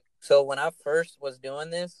 So when I first was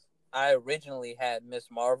doing this, I originally had Miss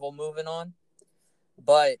Marvel moving on,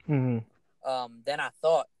 but Mm-hmm. then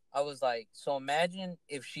I was like, so imagine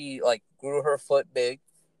if she like grew her foot big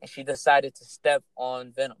and she decided to step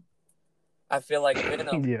on Venom. I feel like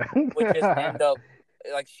Venom would just Yeah. end up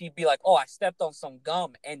like she'd be like, "Oh, I stepped on some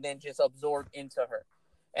gum," and then just absorb into her.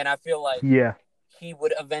 And I feel like Yeah. he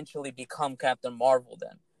would eventually become Captain Marvel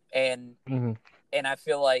then. And Mm-hmm. and I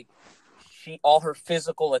feel like all her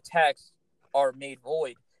physical attacks are made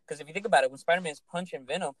void. Because if you think about it, when Spider-Man's punching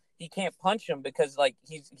Venom, he can't punch him because like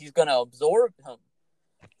he's gonna absorb him.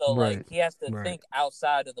 So like Right. he has to Right. think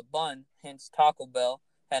outside of the bun. Hence Taco Bell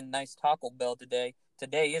had a nice Taco Bell today.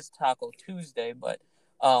 Today is Taco Tuesday, but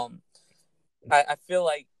um, I feel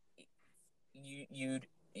like you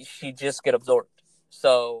she just get absorbed.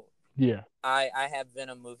 So Yeah. I have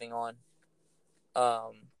Venom moving on.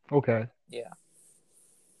 Um, Okay. yeah,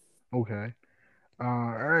 Okay. All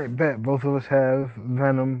right. Bet both of us have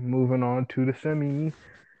Venom moving on to the semis.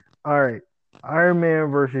 All right. Iron Man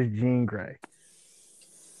versus Jean Grey.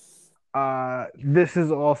 This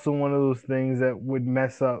is also one of those things that would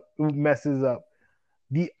messes up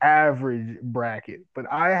the average bracket, but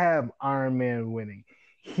I have Iron Man winning.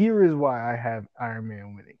 Here is why I have Iron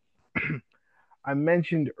Man winning. I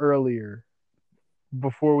mentioned earlier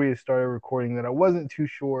before we had started recording that I wasn't too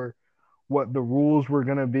sure what the rules were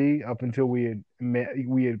going to be up until we had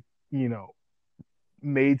you know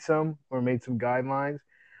made some guidelines.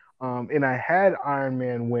 And I had Iron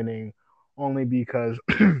Man winning only because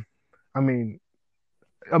I mean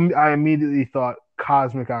I immediately thought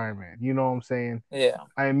Cosmic Iron Man. You know what I'm saying? yeah,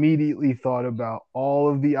 I immediately thought about all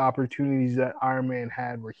of the opportunities that Iron Man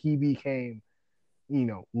had where he became,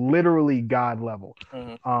 literally God level.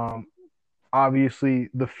 mm-hmm. Um, Obviously,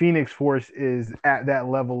 the Phoenix Force is at that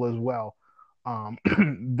level as well.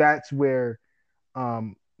 That's where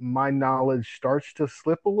my knowledge starts to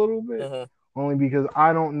slip a little bit, Mm-hmm. only because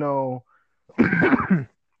I don't know.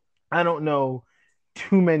 I don't know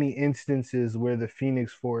too many instances where the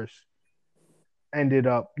Phoenix Force ended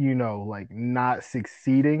up, like not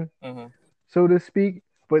succeeding, Mm-hmm. so to speak.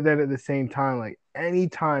 But then at the same time, like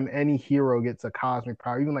anytime any hero gets a cosmic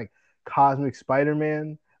power, even like Cosmic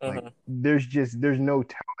Spider-Man, like Mm-hmm. there's no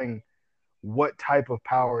telling what type of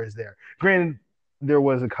power is there. Granted, there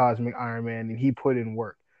was a Cosmic Iron Man and he put in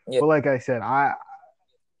work. Yeah, But like I said, I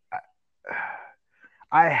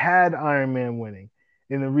had Iron Man winning.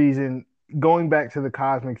 And the reason going back to the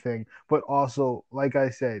cosmic thing, but also like I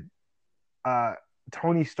said, uh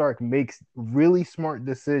Tony Stark makes really smart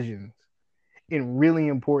decisions in really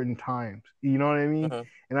important times. You know what I mean? mm-hmm.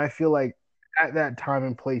 And I feel like at that time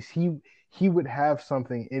and place, he would have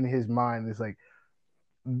something in his mind that's like,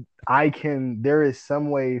 there is some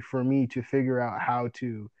way for me to figure out how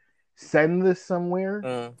to send this somewhere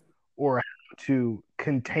Mm-hmm. or how to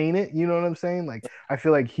contain it. You know what I'm saying? Like, I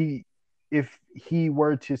feel like if he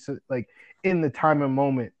were to, like, in the time and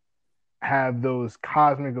moment, have those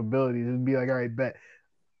cosmic abilities, it'd be like, all right, bet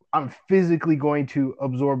I'm physically going to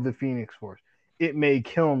absorb the Phoenix Force. It may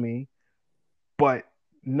kill me, but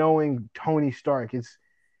knowing Tony Stark, it's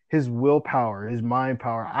his willpower, his mind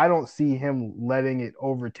power. I don't see him letting it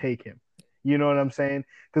overtake him. You know what I'm saying?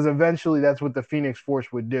 Because eventually that's what the Phoenix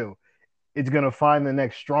Force would do. It's going to find the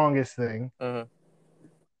next strongest thing, Mm-hmm.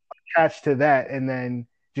 attach to that, and then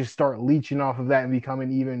just start leeching off of that and become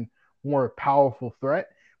an even more powerful threat.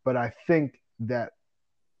 But I think that,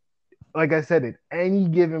 like I said, at any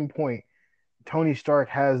given point, Tony Stark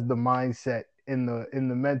has the mindset in the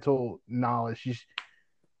mental knowledge. Just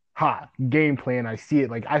game plan. I see it.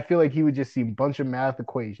 Like I feel like he would just see a bunch of math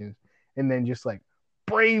equations and then just like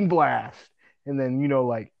brain blast, and then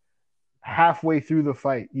like halfway through the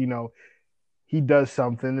fight, he does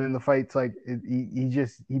something, and the fight's like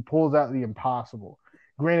he pulls out the impossible.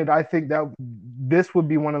 Granted, I think that this would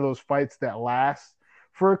be one of those fights that lasts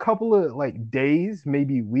for a couple of like days,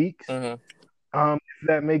 maybe weeks. Mm-hmm. If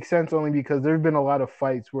that makes sense, only because there's been a lot of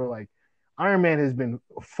fights where like Iron Man has been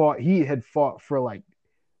fought. He had fought for like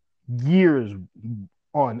years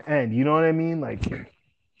on end. You know what I mean? Like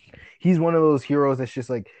he's one of those heroes that's just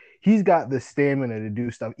like he's got the stamina to do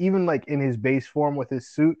stuff. Even like in his base form with his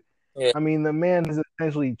suit. Yeah. I mean, the man has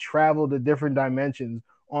essentially traveled to different dimensions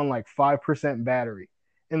on like 5% battery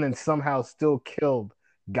and then somehow still killed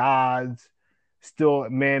gods, still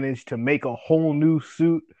managed to make a whole new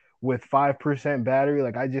suit with 5% battery.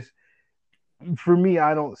 Like I just for me,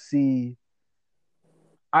 I don't see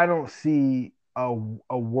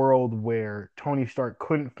a world where Tony Stark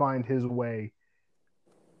couldn't find his way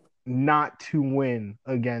not to win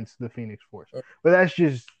against the Phoenix Force. But that's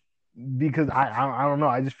just because I don't know.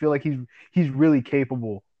 I just feel like he's really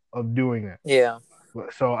capable of doing that. Yeah.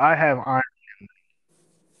 So I have Iron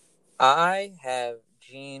I have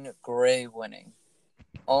Jean Grey winning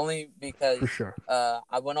only for because sure.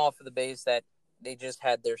 I went off of the base that they just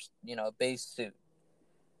had their base suit,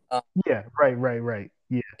 um, Yeah, right.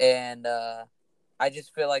 Yeah. and I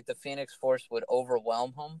just feel like the Phoenix Force would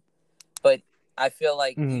overwhelm him. But I feel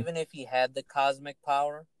like Mm-hmm. even if he had the cosmic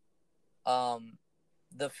power, um,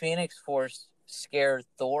 the Phoenix Force scared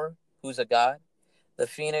Thor, who's a god. The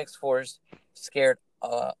Phoenix Force scared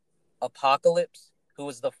Apocalypse, who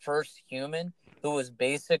was the first human, who was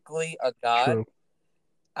basically a god. True.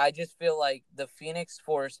 I just feel like the Phoenix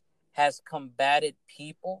Force has combated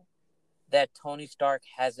people that Tony Stark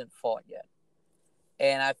hasn't fought yet.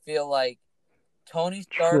 And I feel like Tony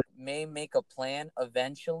True. Stark may make a plan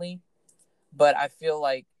eventually, but I feel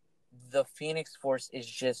like the Phoenix Force is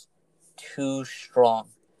just too strong.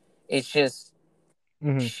 It's just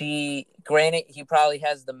Mm-hmm. granted, he probably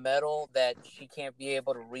has the metal that she can't be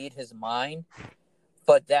able to read his mind,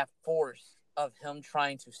 but that force of him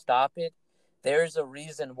trying to stop it, there's a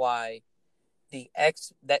reason why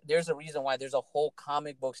there's a reason why there's a whole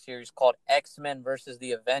comic book series called X-Men versus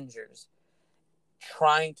the Avengers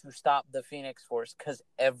trying to stop the Phoenix Force because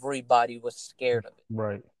everybody was scared of it.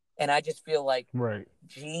 Right. And I just feel like Right.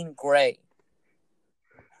 Jean Grey,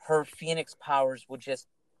 her Phoenix powers would just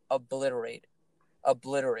obliterate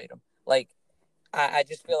him. Like I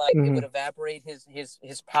just feel like it Mm-hmm. would evaporate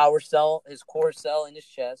his power cell, his core cell in his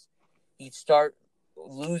chest. He'll start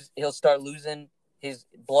losing his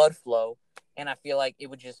blood flow, and I feel like it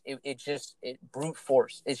would it brute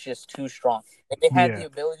force. It's just too strong. If it had the Yeah.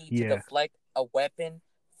 ability to Yeah. deflect a weapon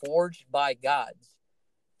forged by gods,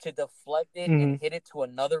 to deflect it and Mm-hmm. hit it to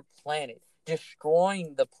another planet,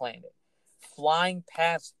 destroying the planet, flying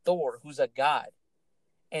past Thor, who's a god,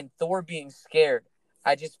 and Thor being scared,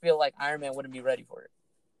 I just feel like Iron Man wouldn't be ready for it.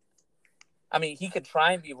 I mean, he could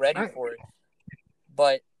try and be ready I, for it,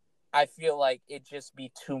 but I feel like it'd just be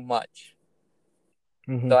too much.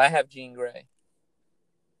 mm-hmm. So I have Jean Grey.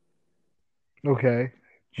 Okay.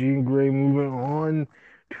 Jean Grey moving on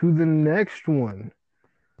to the next one.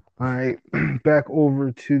 All right, back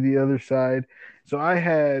over to the other side. So I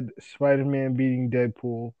had Spider-Man beating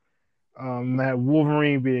Deadpool. I had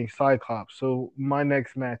Wolverine beating Cyclops. So my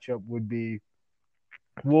next matchup would be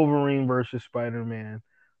Wolverine versus Spider-Man.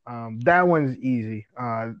 That one's easy.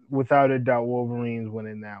 Without a doubt, Wolverine's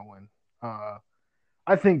winning that one. Uh,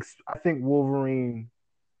 I think Wolverine.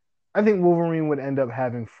 I think Wolverine would end up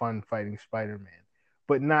having fun fighting Spider-Man,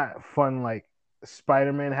 but not fun like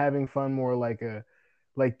Spider-Man having fun. More like a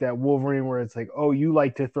like that Wolverine where it's like, oh, you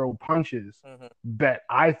like to throw punches. Mm-hmm. Bet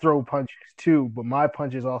I throw punches too, but my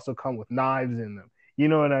punches also come with knives in them. You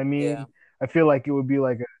know what I Yeah. mean? I feel like it would be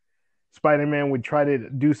like a Spider-Man would try to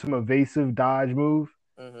do some evasive dodge move,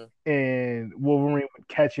 Mm-hmm. and Wolverine would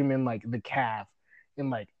catch him in like the calf and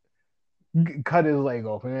like cut his leg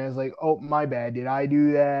open. And it's like, oh, my bad, did I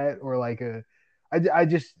do that? Or like I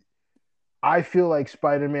just I feel like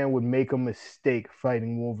Spider-Man would make a mistake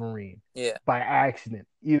fighting Wolverine Yeah. by accident,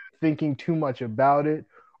 either thinking too much about it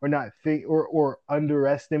or not think or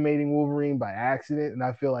underestimating Wolverine by accident. And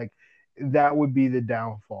I feel like that would be the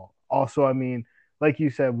downfall. Also, I mean, like you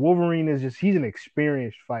said, Wolverine is just he's an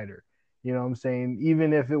experienced fighter. You know what I'm saying?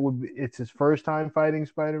 Even if it's his first time fighting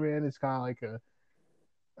Spider-Man, it's kind of like a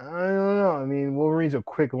I don't know. I mean, Wolverine's a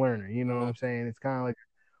quick learner. You know what Mm-hmm. I'm saying? It's kind of like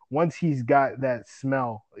once he's got that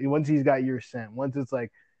smell, once he's got your scent, once it's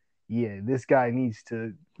like, yeah, this guy needs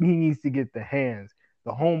to get the hands.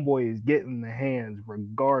 The homeboy is getting the hands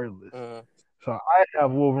regardless. Mm-hmm. So I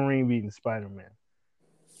have Wolverine beating Spider Man.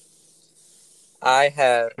 I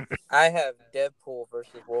have I have Deadpool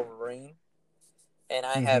versus Wolverine, and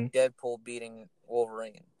I have Mm-hmm. Deadpool beating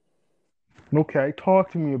Wolverine. Okay,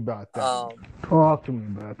 talk to me about that one. Um, Talk to me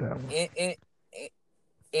about that one. it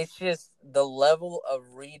it's just the level of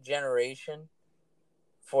regeneration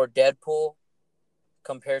for Deadpool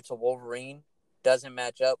compared to Wolverine. doesn't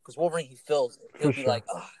match up because Wolverine he feels it. He'll For be sure. like,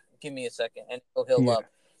 oh, give me a second, and he'll heal Yeah. up.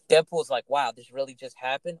 Deadpool's like, wow, this really just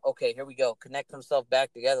happened. Okay, here we go. Connect himself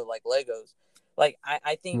back together like Legos. Like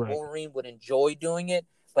I think Right. Wolverine would enjoy doing it,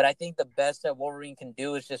 but I think the best that Wolverine can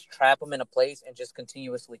do is just trap him in a place and just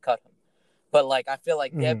continuously cut him. But like I feel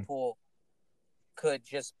like Mm-hmm. Deadpool could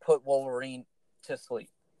just put Wolverine to sleep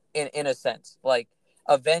in a sense. Like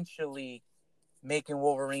eventually making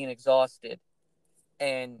Wolverine exhausted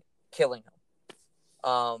and killing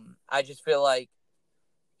him. I just feel like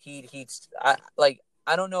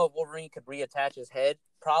I don't know if Wolverine could reattach his head,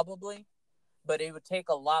 probably, but it would take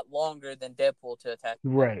a lot longer than Deadpool to attach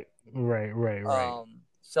his head. Right. Right. Right. Right.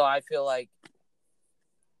 So I feel like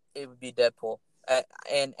it would be Deadpool.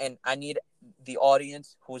 And I need the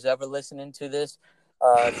audience, who's ever listening to this,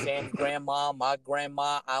 Sam's grandma, my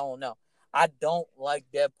grandma, I don't know. I don't like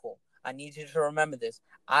Deadpool. I need you to remember this.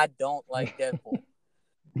 I don't like Deadpool.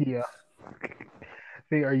 Yeah.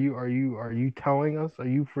 Hey, are you telling us? Are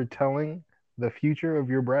you foretelling the future of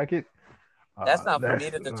your bracket? That's not for That's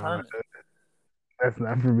me to determine. that's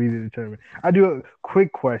not for me to determine. I do a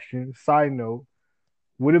quick question. Side note: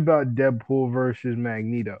 what about Deadpool versus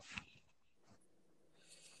Magneto?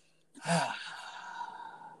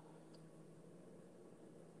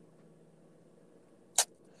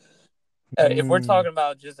 If we're Mm, talking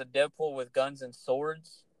about just a Deadpool with guns and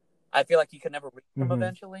swords, I feel like he could never reach him hmm.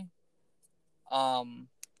 eventually. Um,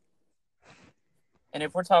 and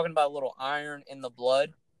if we're talking about a little iron in the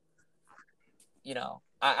blood, Yeah.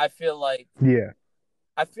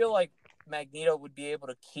 I feel like Magneto would be able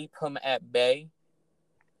to keep him at bay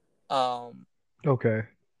um Okay.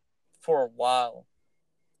 for a while.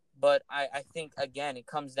 But I think again it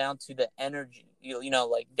comes down to the energy.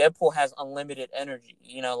 Like Deadpool has unlimited energy.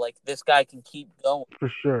 Like this guy can keep going. For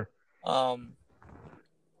sure. Um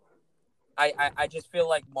I just feel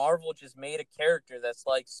like Marvel just made a character that's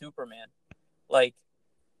like Superman. Like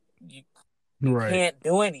you you Right. can't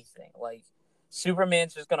do anything. Like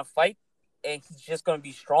Superman's just gonna fight and he's just gonna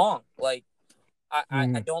be strong. Like I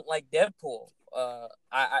Mm. don't like Deadpool.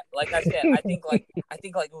 Like I said, I think like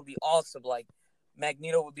it would be awesome. Like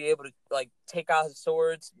Magneto would be able to like take out his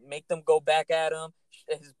swords, make them go back at him.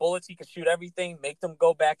 His bullets, he could shoot everything, make them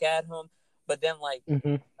go back at him. But then like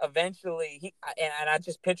Hmm. eventually and I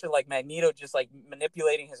just picture like Magneto just like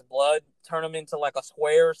manipulating his blood, turn him into like a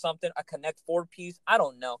square or something, a Connect Four piece. I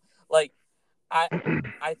don't know. Like I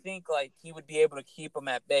I think like he would be able to keep him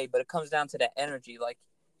at bay, but it comes down to that energy. Like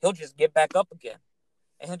he'll just get back up again,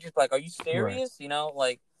 and he'll just be like, "Are you Right. serious?"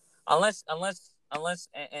 Like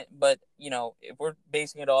but if we're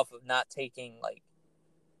basing it off of not taking like,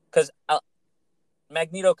 because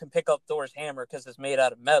Magneto can pick up Thor's hammer because it's made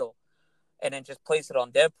out of metal, and then just place it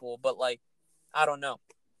on Deadpool. But like, I don't know,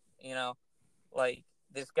 you know, like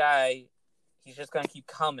this guy, he's just gonna keep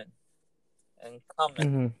coming and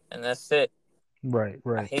coming, Hmm. and that's it. Right. I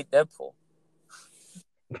Right. hate Deadpool.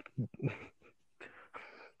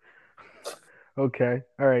 Okay.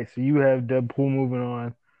 All right. So you have Deadpool moving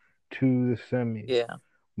on to the semis. Yeah.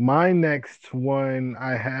 My next one,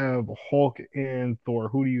 I have Hulk and Thor.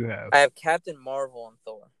 Who do you have? I have Captain Marvel and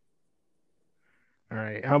Thor. All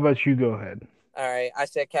right. How about you go ahead? All right, I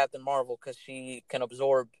said Captain Marvel because she can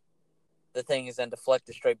absorb the things and deflect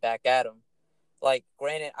it straight back at him. Like,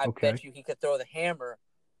 granted, I Okay. bet you he could throw the hammer,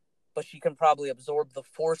 but she can probably absorb the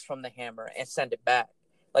force from the hammer and send it back.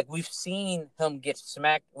 Like we've seen him get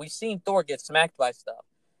smacked. We've seen Thor get smacked by stuff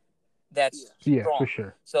that's Yeah, for strong.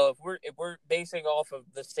 sure. So if we're basing off of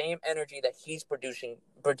the same energy that he's producing,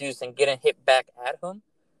 getting hit back at him,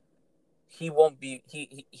 he won't be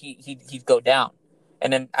he'd go down.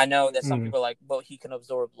 And then I know that some Mm. people are like, well, he can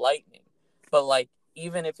absorb lightning, but like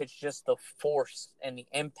even if it's just the force and the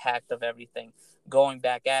impact of everything going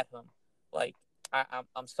back at him, like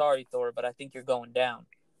I'm sorry, Thor, but I think you're going down.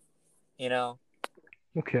 You know?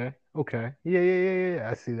 Okay. Okay. Yeah, yeah, yeah, yeah, yeah.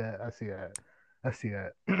 I see that. I see that. I see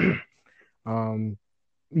that.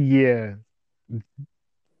 Yeah.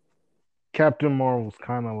 Captain Marvel's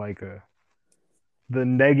kind of like the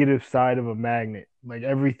negative side of a magnet. Like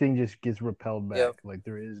everything just gets repelled back. Yep. Like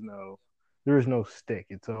there is no stick.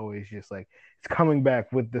 It's always just like it's coming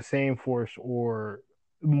back with the same force or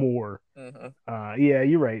more. Mm-hmm. Yeah,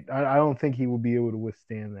 you're right. I don't think he will be able to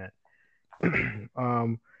withstand that.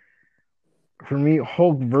 um, for me,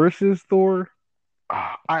 Hulk versus Thor.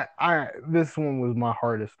 This one was my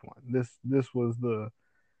hardest one. This was the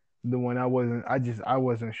one I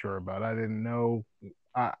wasn't sure about. I didn't know.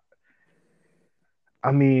 I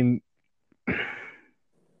I mean,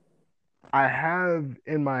 I have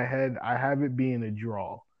in my head, I have it being a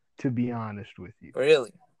draw, to be honest with you.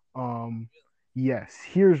 Really? Um, yes,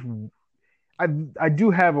 here's I I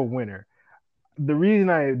do have a winner. The reason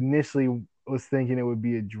I initially was thinking it would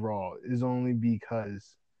be a draw is only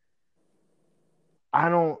because I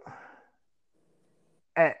don't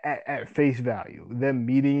at face value, them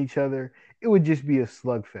meeting each other, it would just be a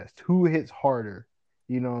slugfest. Who hits harder?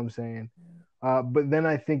 You know what I'm saying? But then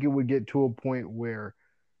I think it would get to a point where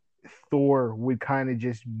Thor would kind of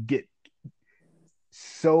just get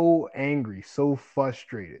so angry, so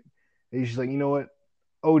frustrated. He's just like, you know what,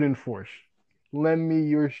 Odin Force, lend me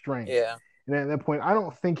your strength. Yeah. And at that point, I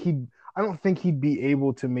don't think he'd be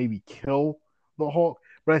able to maybe kill the Hulk,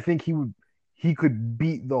 but I think he could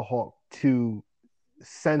beat the Hulk to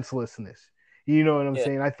senselessness. You know what I'm Yeah.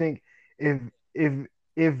 saying? I think if if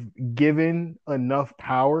if given enough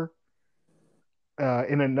power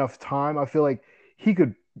in enough time, I feel like he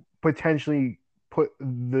could potentially put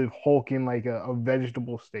the Hulk in like a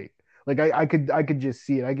vegetable state. Like I could just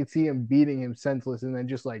see it. I could see him beating him senseless, and then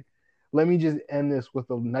just like, let me just end this with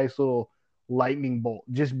a nice little lightning bolt,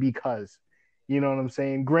 just because. You know what I'm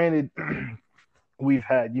saying? Granted, we've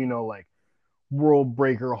had like World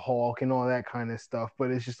Breaker Hulk and all that kind of stuff,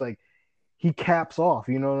 but it's just like he caps off.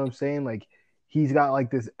 You know what I'm saying? Like he's got like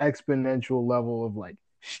this exponential level of like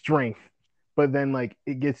strength, but then like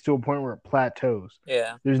it gets to a point where it plateaus.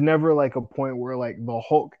 Yeah. There's never like a point where like the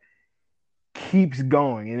Hulk keeps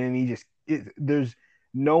going and then there's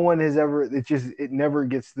no one has ever it never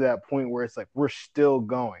gets to that point where it's like we're still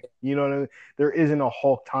going. You know what I mean? There isn't a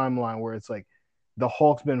Hulk timeline where it's like the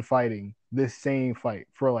Hulk's been fighting this same fight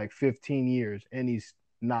for like 15 years and he's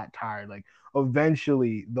not tired. Like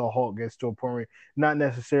eventually the Hulk gets to a point where not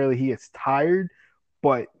necessarily he gets tired,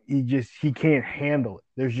 but he can't handle it.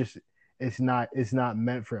 There's just it's not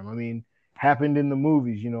meant for him. I mean, happened in the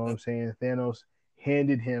movies, you know what I'm saying? Thanos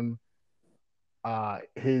handed him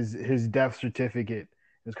his death certificate.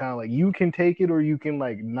 It's kind of like you can take it or you can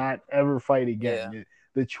like not ever fight Yeah. again.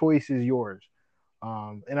 The choice is yours.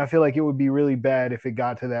 And I feel like it would be really bad if it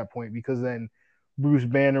got to that point because then Bruce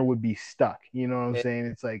Banner would be stuck. You know what I'm Yeah. saying?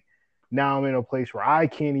 It's like now I'm in a place where I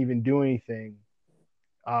can't even do anything,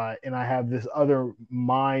 and I have this other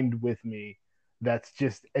mind with me that's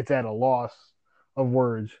just it's at a loss of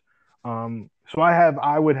words. So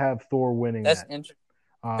I would have Thor winning That's that. interesting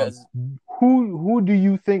Um, because who do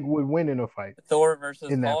you think would win in a fight Thor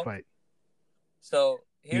versus in that Hulk. fight? So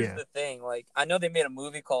here's Yeah, the thing: like, I know they made a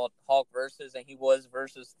movie called Hulk versus, and he was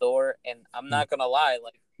versus Thor. And I'm yeah, not gonna lie,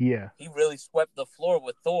 like, yeah. he really swept the floor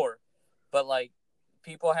with Thor. But like,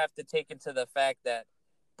 people have to take into the fact that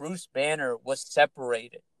Bruce Banner was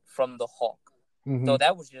separated from the Hulk, Mm-hmm, so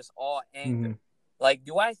that was just all mm-hmm. anger. Like,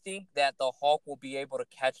 do I think that the Hulk will be able to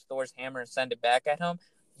catch Thor's hammer and send it back at him?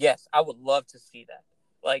 Yes, I would love to see that.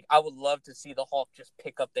 Like, I would love to see the Hulk just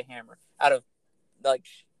pick up the hammer out of like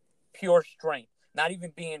pure strength, not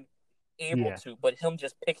even being able Yeah, to, but him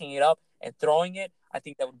just picking it up and throwing it. I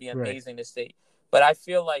think that would be right. amazing to see. But I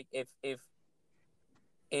feel like if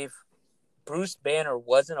Bruce Banner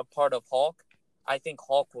wasn't a part of Hulk, I think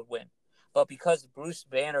Hulk would win. But because Bruce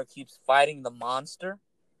Banner keeps fighting the monster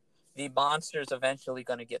is eventually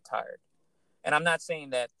going to get tired. And I'm not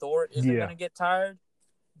saying that Thor isn't going Yeah, to get tired,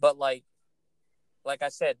 but like I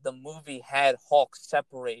said, the movie had Hulk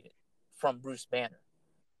separated from Bruce Banner,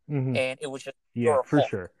 mm-hmm. and it was just Yeah, pure for Hulk.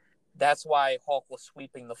 sure. That's why Hulk was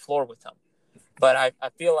sweeping the floor with him. But I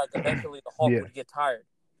feel like eventually the Hulk Yeah, would get tired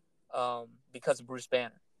because of Bruce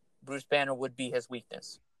Banner. Bruce Banner would be his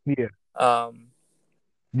weakness. yeah, Um,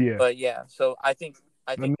 yeah. but yeah, so I That think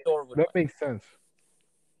makes Thor would that win. makes sense.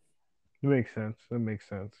 That makes sense. That makes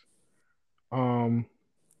sense. Um,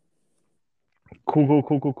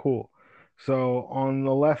 cool. So on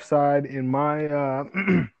the left side in my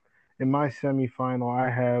in my semifinal, I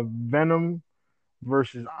have Venom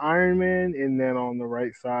versus Iron Man, and then on the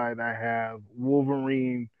right side, I have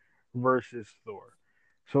Wolverine versus Thor.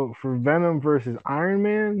 So for Venom versus Iron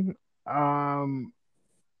Man, um,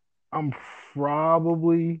 I'm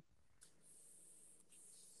probably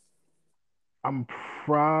I'm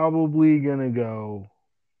probably gonna go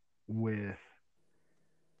with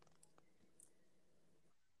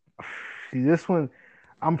see this one.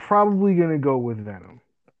 I'm probably gonna go with Venom.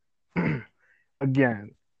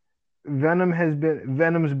 Again,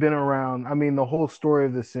 Venom's been around. I mean, the whole story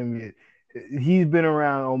of the symbiote. He's been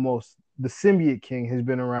around almost. The symbiote king has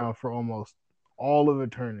been around for almost all of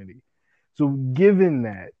eternity. So, given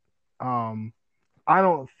that, um, I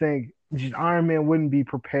don't think just Iron Man wouldn't be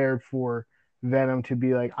prepared for Venom to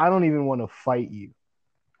be like, I don't even want to fight you.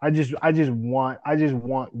 I just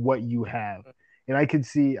want what you have. And I can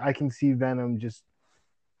see Venom just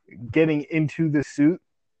getting into the suit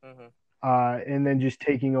Mm-hmm. and then just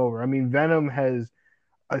taking over. I mean, Venom has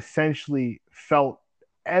essentially felt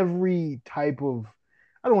every type of,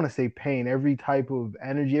 I don't want to say pain, every type of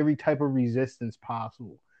energy, every type of resistance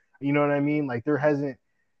possible. You know what I mean? Like there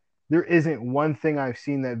isn't one thing I've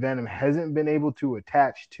seen that Venom hasn't been able to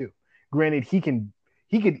attach to. Granted, he could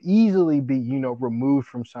easily be, removed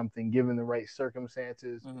from something given the right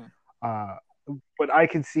circumstances. Mm-hmm. Uh, but I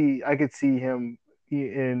could see him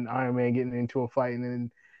in Iron Man getting into a fight and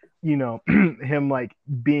then, him like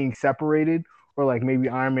being separated, or like maybe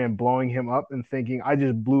Iron Man blowing him up and thinking I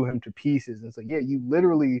just blew him to pieces. And it's like, yeah, you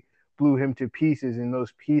literally blew him to pieces, and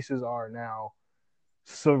those pieces are now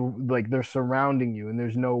so like they're surrounding you, and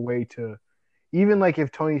there's no way to, even like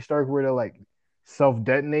if Tony Stark were to like self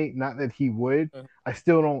detonate, not that he would, Mm-hmm. I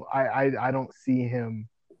still don't I don't see him.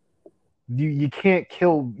 You can't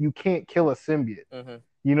kill a symbiote. Mm-hmm.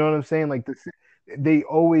 You know what I'm saying? Like they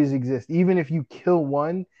always exist. Even if you kill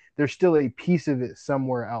one, there's still a piece of it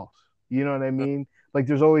somewhere else. You know what I mean? Like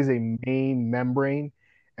there's always a main membrane,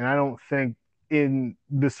 and I don't think in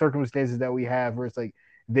the circumstances that we have, where it's like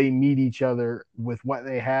they meet each other with what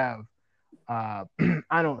they have, uh,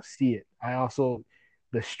 I don't see it. I also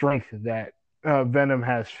the strength that Venom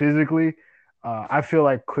has physically, I feel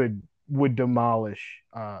like would demolish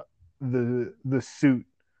the suit.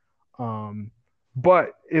 Um,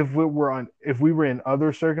 but if we were in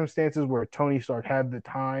other circumstances where Tony Stark had the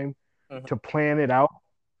time Mm-hmm. to plan it out,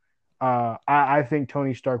 I think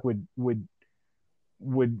Tony Stark would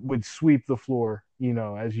sweep the floor.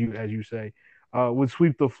 As you say, would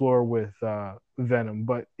sweep the floor with Venom.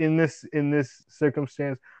 But in this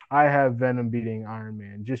circumstance, I have Venom beating Iron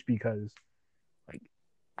Man just because, like,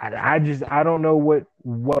 I don't know what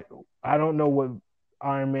I don't know what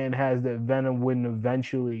Iron Man has that Venom wouldn't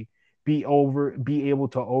eventually be able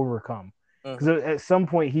to overcome. Mm-hmm. Because at some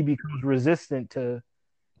point he becomes resistant to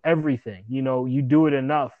everything. You do it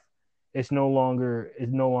enough, it no longer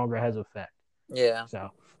has effect. Yeah. So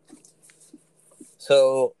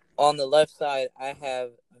So on the left side, I have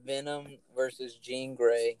Venom versus Jean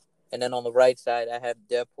Grey, and then on the right side, I have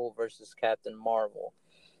Deadpool versus Captain Marvel.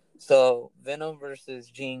 So Venom versus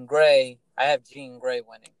Jean Grey, I have Jean Grey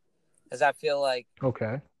winning because I feel like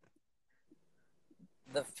okay,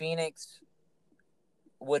 the Phoenix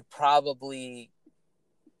would probably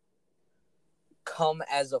come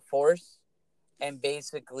as a force and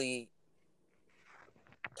basically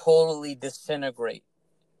totally disintegrate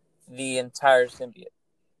the entire symbiote.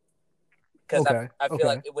 Because I feel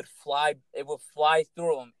like okay, it would fly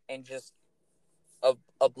through them and just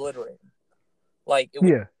obliterate them. Like it would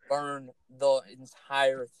yeah, burn the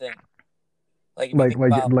entire thing. Like if you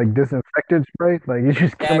think about like disinfectant spray, like it's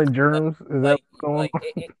just killing exactly germs. Is that what's going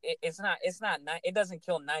it's not it doesn't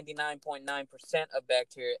kill 99.9% of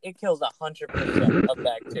bacteria. It kills 100% of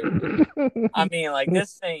bacteria. I on? mean, like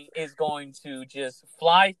this thing is going to just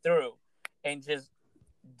fly through and just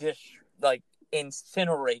like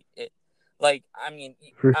incinerate it. Like I mean,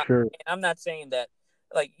 For I, sure, I'm not saying that.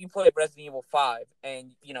 Like you played Resident Evil 5,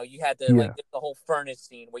 and you had to like yeah, the whole furnace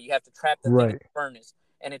scene where you have to trap the thing in right. the furnace,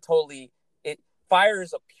 and it fire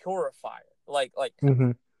is a purifier, like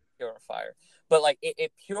Hmm. purifier, but like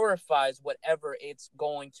it purifies whatever it's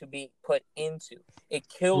going to be put into. It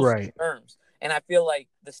kills Right, germs, and I feel like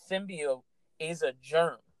the symbiote is a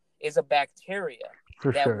germ, is a bacteria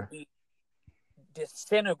for that will sure. be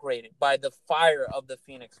disintegrated by the fire of the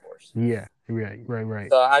Phoenix Force. Yeah,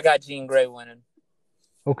 right. So I got Jean Grey winning.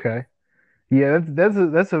 Okay. Yeah,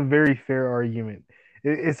 that's a very fair argument.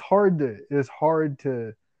 It's hard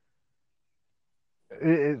to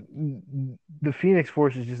the Phoenix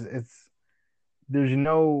Force is just there's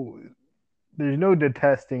no there's no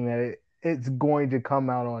detesting that it's going to come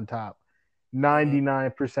out on top. Mm-hmm.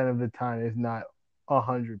 99% of the time, if not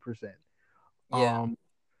 100%. Yeah, Um,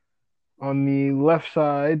 on the left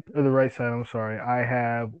side or the right side, I'm sorry, I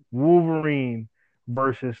have Wolverine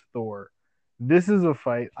versus Thor. This is a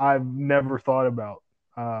fight I've never thought about.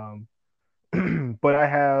 Um, but I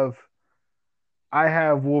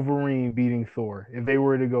have Wolverine beating Thor if they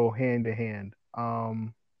were to go hand to hand.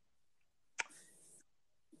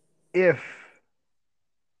 If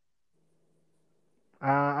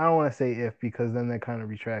I don't want to say if because then that kind of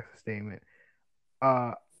retracts the statement.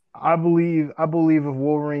 Uh, I believe if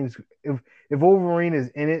Wolverine is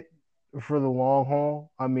in it for the long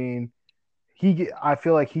haul, I mean I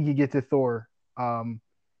feel like he could get to Thor and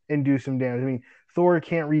do some damage. I mean Thor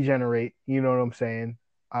can't regenerate, you know what I'm saying?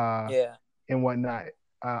 Uh, yeah, and whatnot.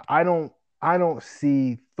 I don't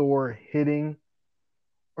see Thor hitting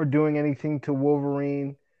or doing anything to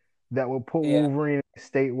Wolverine that will put yeah, Wolverine in a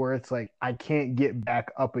state where it's like I can't get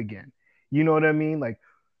back up again. You know what I mean? Like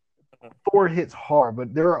Thor hits hard,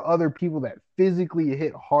 but there are other people that physically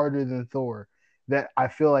hit harder than Thor that I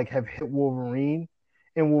feel like have hit Wolverine,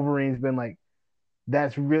 and Wolverine's been like,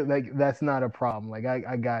 that's real, like that's not a problem. Like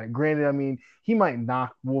I got it. Granted, I mean he might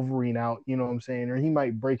knock Wolverine out, you know what I'm saying, or he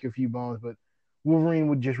might break a few bones, but Wolverine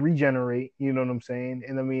would just regenerate, you know what I'm saying?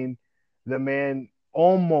 And I mean, the man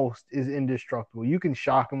almost is indestructible. You can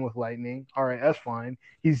shock him with lightning. All right, that's fine.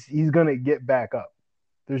 He's gonna get back up.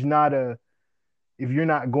 There's not a if you're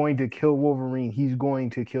not going to kill Wolverine, he's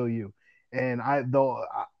going to kill you. And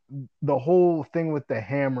the whole thing with the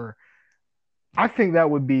hammer, I think that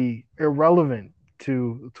would be irrelevant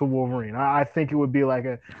to Wolverine. I think it would be like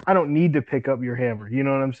a I don't need to pick up your hammer. You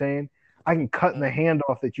know what I'm saying? I can cut the hand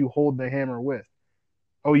off that you hold the hammer with.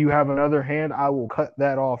 Oh, you have another hand? I will cut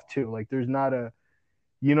that off too. Like there's not a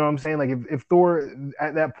you know what I'm saying? Like if Thor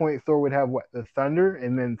at that point Thor would have what the thunder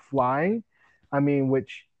and then flying. I mean,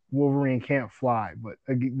 which Wolverine can't fly, but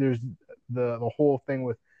there's the whole thing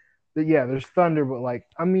with yeah, there's thunder, but like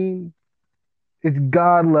I mean, it's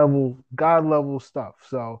god level stuff.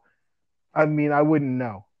 So I mean, I wouldn't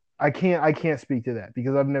know. I can't speak to that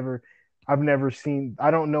because I've never seen.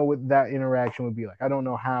 I don't know what that interaction would be like. I don't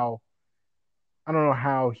know how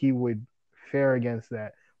he would fare against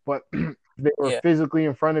that. But they were Yeah. physically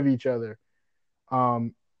in front of each other.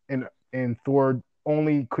 Um, and Thor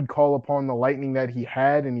only could call upon the lightning that he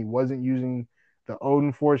had, and he wasn't using the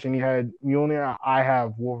Odin Force, and he had Mjolnir. I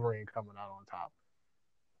have Wolverine coming out on top.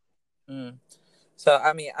 Mm. So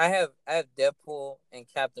I mean, I have Deadpool and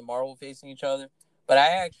Captain Marvel facing each other, but I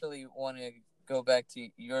actually want to go back to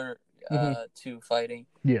your Mm-hmm. two fighting.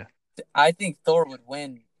 Yeah. I think Thor would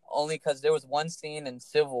win only because there was one scene in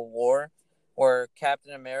Civil War where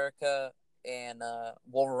Captain America and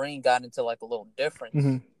Wolverine got into like a little difference.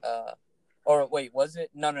 Mm-hmm. Or wait, was it?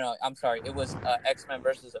 No, no, no. I'm sorry. It was X-Men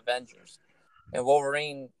versus Avengers, and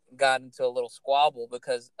Wolverine got into a little squabble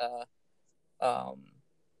because um,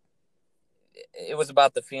 it was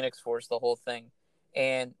about the Phoenix Force, the whole thing.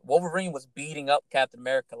 And Wolverine was beating up Captain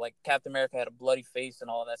America. Like Captain America had a bloody face and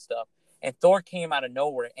all that stuff. And Thor came out of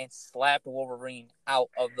nowhere and slapped Wolverine out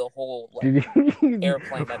of the whole like Did you,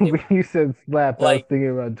 airplane that they when were you said slapped, I was like.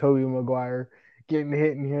 thinking about Tobey Maguire getting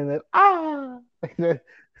hit and hearing that ah. Like that.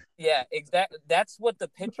 Yeah, exactly. That's what the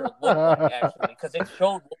picture looked like actually, because it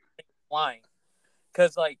showed Wolverine flying.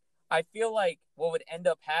 Because like I feel like what would end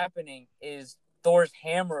up happening is Thor's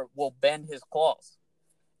hammer will bend his claws,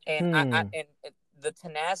 and Hmm. and the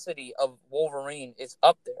tenacity of Wolverine is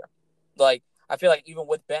up there. Like I feel like even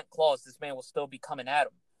with bent claws, this man will still be coming at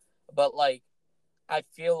him. But like I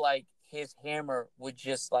feel like his hammer would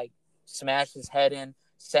just like smash his head in,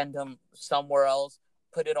 send him somewhere else,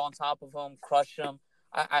 put it on top of him, crush him.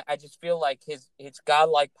 I just feel like his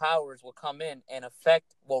godlike powers will come in and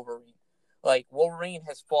affect Wolverine. Like Wolverine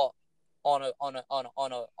has fought on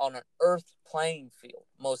an Earth playing field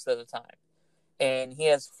most of the time, and he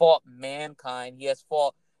has fought mankind. He has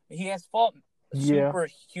fought Yeah.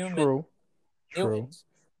 superhuman True. True. mutants.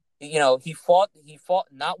 He fought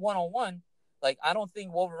not one on one. Like I don't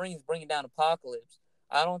think Wolverine's bringing down Apocalypse.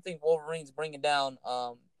 I don't think Wolverine's bringing down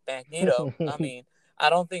Magneto. I mean, I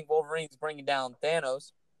don't think Wolverine's bringing down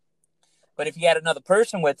Thanos. But if he had another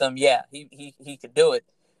person with him, yeah, he could do it.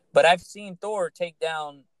 But I've seen Thor take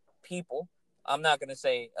down people. I'm not gonna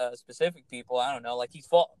say specific people. I don't know. Like he's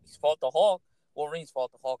fought the Hulk. Wolverine's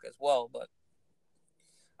fought the Hulk as well. But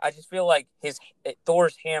I just feel like his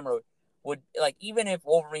Thor's hammer would like even if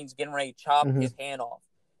Wolverine's getting ready to chop Hmm. his hand off,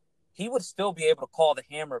 he would still be able to call the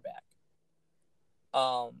hammer back.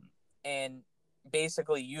 And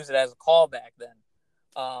basically use it as a callback then.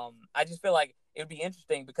 I just feel like it would be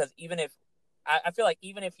interesting because even if I feel like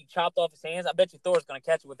even if he chopped off his hands, I bet you Thor's gonna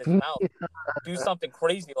catch it with his mouth, do something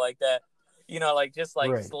crazy like that, like just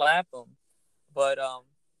like Right. slap him. But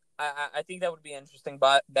I think that would be an interesting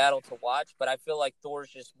battle to watch. But I feel like Thor's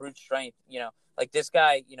just brute strength. Like this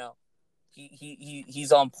guy,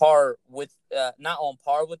 he's on par with not on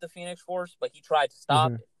par with the Phoenix Force, but he tried to stop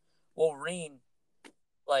Hmm. it. Wolverine,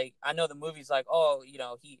 like I know the movie's like, oh,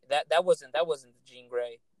 he that wasn't Jean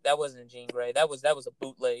Grey. That wasn't Jean Grey. That was a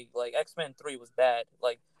bootleg. Like X-Men 3 was bad.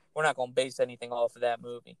 Like we're not gonna base anything off of that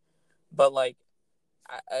movie. But like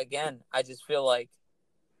I just feel like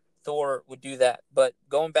Thor would do that. But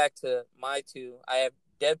going back to my two, I have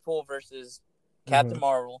Deadpool versus Hmm. Captain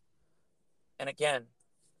Marvel, and again,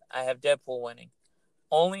 I have Deadpool winning,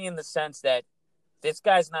 only in the sense that this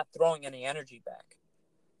guy's not throwing any energy back.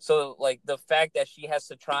 So like the fact that she has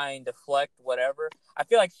to try and deflect whatever, I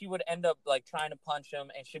feel like she would end up like trying to punch him,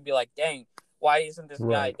 and she'd be like, "Dang, why isn't this guy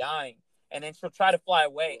Right. dying?" And then she'll try to fly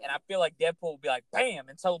away, and I feel like Deadpool will be like, "Bam!"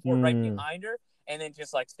 and teleport right Mm. behind her, and then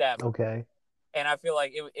just like stab her. Okay. And I feel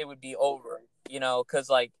like it would be over, because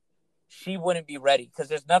like she wouldn't be ready because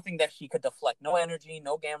there's nothing that she could deflect, no energy,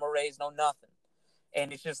 no gamma rays, no nothing,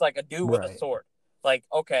 and it's just like a dude with a Right. sword. Like,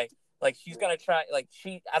 okay, like she's gonna try. Like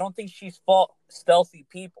I don't think she's fought stealthy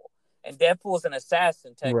people, and Deadpool's an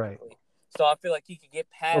assassin Right. technically, so I feel like he could get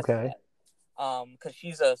past Okay. that. Because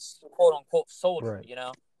she's a quote unquote soldier,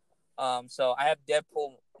 Right. So I have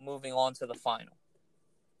Deadpool moving on to the final.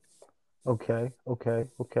 Okay. Okay.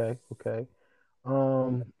 Okay. Okay.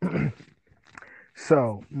 Um.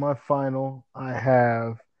 So my final, I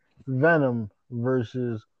have Venom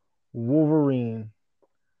versus Wolverine.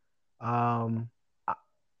 Um,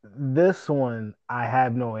 this one I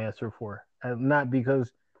have no answer for. Not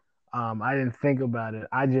because I didn't think about it.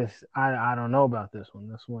 I don't know about this one.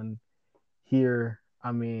 This one here,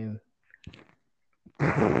 I mean, you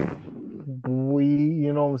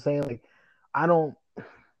know what I'm saying? Like, I don't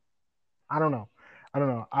I don't know. I don't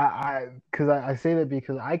know. Because I say that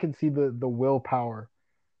because I can see the willpower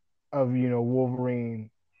of Wolverine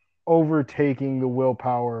overtaking the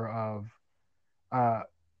willpower of uh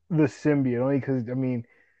the symbiote. Only because I mean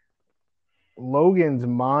Logan's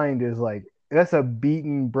mind is like that's a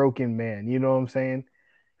beaten, broken man. You know what I'm saying?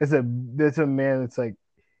 That's a man that's like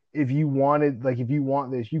if you want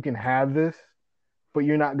this, you can have this, but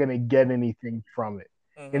you're not gonna get anything from it.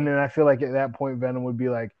 And Mm-hmm. then I feel like at that point Venom would be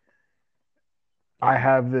like, I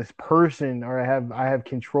have this person or I have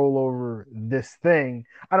control over this thing.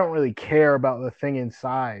 I don't really care about the thing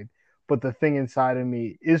inside, but the thing inside of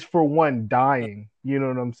me is for one dying. You know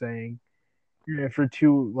what I'm saying? And for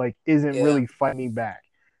two, like isn't Yeah, really fighting back.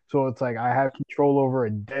 So it's like I have control over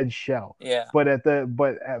a dead shell. yeah, But at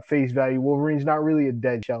face value, Wolverine's not really a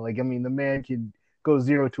dead shell. Like I mean, the man can go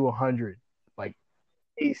 0 to 100 like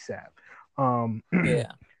ASAP. Um,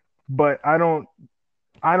 yeah, but I don't.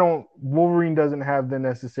 Wolverine doesn't have the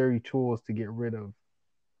necessary tools to get rid of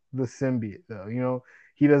the symbiote, though.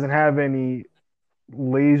 He doesn't have any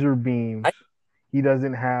laser beams. I, He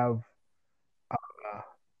doesn't have. Uh,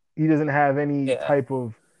 he doesn't have any yeah, type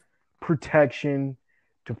of protection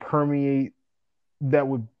to permeate that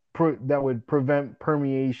would prevent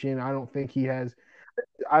permeation. I don't think he has.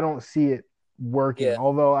 I don't see it working. yeah,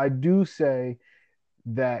 Although I do say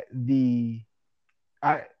that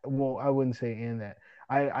I wouldn't say and that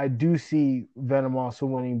I do see Venom also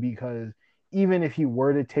winning because even if he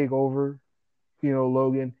were to take over,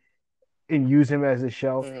 Logan and use him as a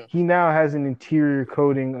shell, mm-hmm. he now has an interior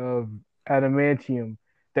coating of adamantium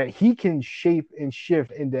that he can shape and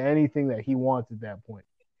shift into anything that he wants at that point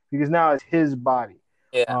because now it's his body.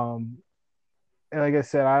 Yeah, Um, and like I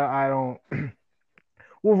said, I don't.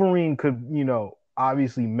 Wolverine could,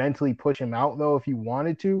 obviously mentally push him out though if he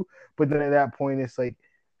wanted to, but then at that point it's like,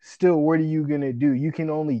 still, what are you gonna do? You can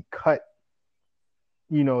only cut,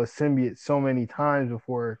 a symbiote so many times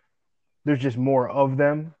before there's just more of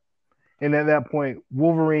them, and at that point,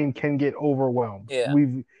 Wolverine can get overwhelmed. yeah,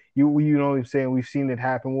 You know what I'm saying? We've seen it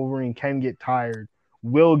happen. Wolverine can get tired,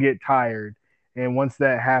 will get tired, and once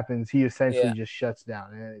that happens, he essentially yeah. just shuts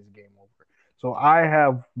down, and then it's game over. So I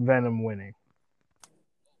have Venom winning.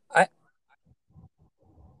 I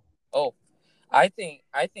oh, I think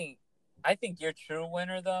your true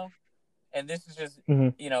winner though, and this is just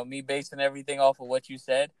Mm-hmm. me basing everything off of what you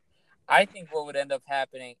said. I think what would end up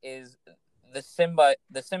happening is the symbiote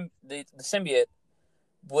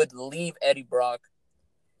would leave Eddie Brock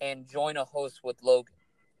and join a host with Logan,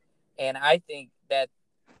 and I think that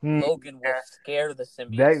Mm, Logan will scare the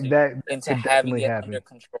symbiote that suit that into could having definitely it under happen.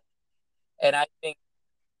 control, and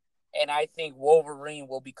I think Wolverine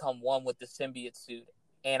will become one with the symbiote suit,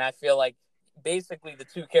 and I feel like basically the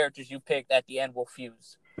two characters you picked at the end will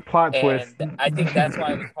fuse, Plot twist. and I think that's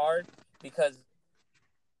why it was hard because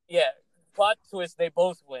yeah, plot twist they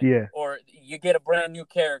both win Yeah. or you get a brand new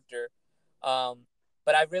character, um,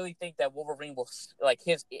 but I really think that Wolverine will like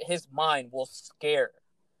his mind will scare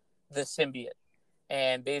the symbiote,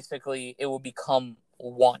 and basically it will become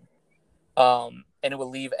one, and it will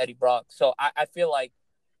leave Eddie Brock. So I feel like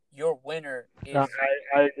your winner I, is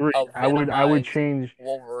I agree. a venomized I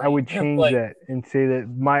Wolverine. would change Like, that and say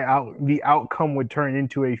that the outcome would turn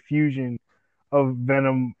into a fusion of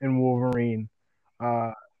Venom and Wolverine.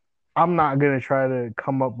 Uh, I'm not gonna try to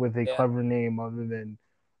come up with a yeah. clever name other than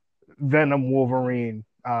Venom Wolverine.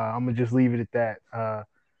 I'm gonna just leave it at that.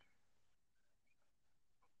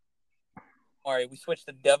 All right, we switched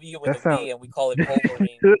the W with That a sounds V and we call it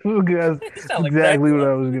Wolverine. that's It sounds like exactly what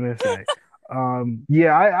Dracula. I was gonna say.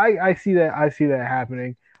 Yeah, I see that. I see that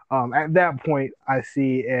happening. At that point, I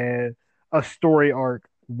see a story arc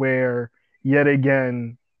where yet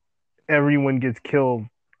again everyone gets killed.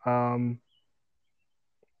 Um,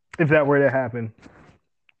 if that were to happen.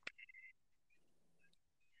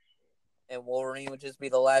 and Wolverine would just be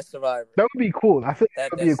the last survivor. That would be cool. I feel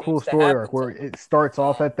like that That would be that a cool seems to story happen arc where to him. it starts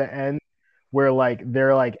off at the end where like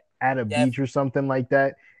they're like at a beach or Definitely. something like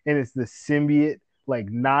that, and it's the symbiote like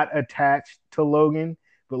not attached to Logan,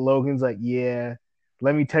 but Logan's like, yeah,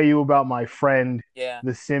 let me tell you about my friend, Yeah.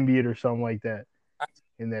 the symbiote or something like that, I,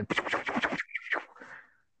 and then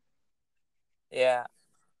yeah.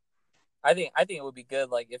 I think it would be good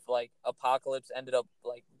like if like Apocalypse ended up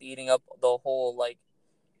like beating up the whole like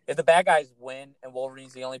if the bad guys win and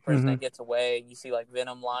Wolverine's the only person mm-hmm, that gets away and you see like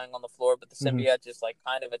Venom lying on the floor but the mm-hmm, symbiote just like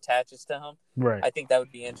kind of attaches to him. right. I think that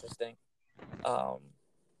would be interesting. Um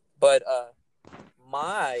but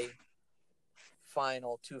my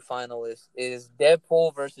final two finalists is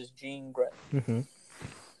Deadpool versus Jean Grey. Mm-hmm.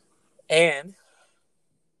 And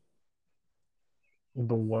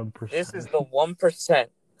The this is 1%. the 1%.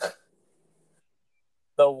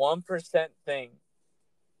 The 1% thing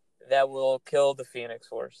that will kill the Phoenix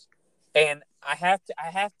Force. And I have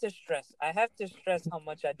to stress how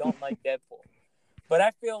much I don't like Deadpool. But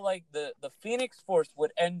I feel like the Phoenix Force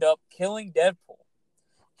would end up killing Deadpool.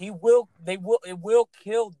 It will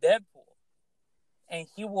kill Deadpool and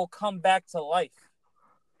he will come back to life.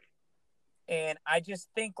 And I just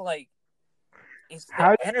think like it's the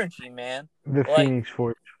How energy, man. the Like Phoenix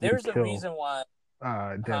Force would there's a kill reason why,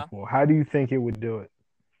 huh? Deadpool? How do you think it would do it?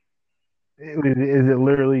 Is it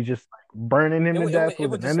literally just like burning him to death It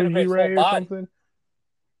with would an disintegrate energy his whole ray or body. something?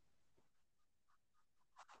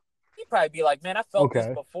 He'd probably be like, "Man, I felt this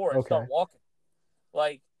Okay. before," and Okay. start walking.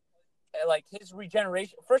 Like his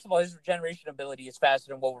regeneration. First of all, his regeneration ability is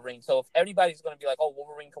faster than Wolverine. So if anybody's going to be like, "Oh,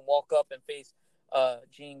 Wolverine can walk up and face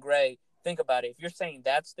Jean Grey," think about it. If you're saying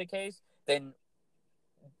that's the case, then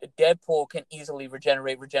Deadpool can easily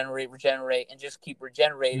regenerate, and just keep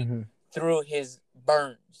regenerating Mm-hmm. through his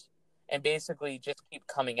burns, and basically just keep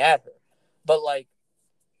coming at her. But like,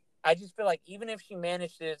 I just feel like even if she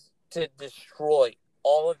manages to destroy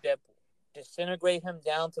all of Deadpool, disintegrate him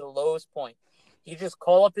down to the lowest point, he just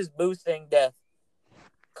call up his boo thing death,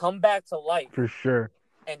 come back to life, For sure.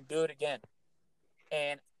 and do it again.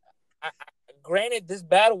 And granted, this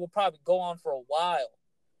battle will probably go on for a while,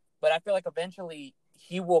 but I feel like eventually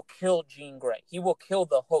he will kill Jean Grey. He will kill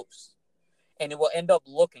the host, and it will end up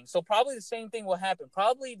looking. So probably the same thing will happen.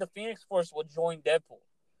 Probably the Phoenix Force will join Deadpool.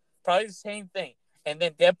 Probably the same thing, and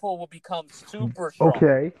then Deadpool will become super strong.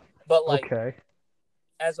 Okay. But like Okay.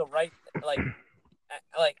 as a right, like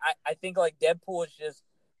I think like Deadpool is just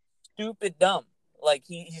stupid dumb. Like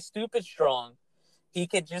he's stupid strong. He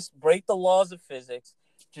could just break the laws of physics,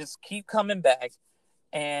 just keep coming back,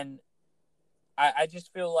 and I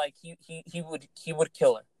just feel like he would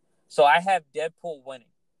kill her. So I have Deadpool winning.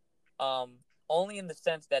 Um, Only in the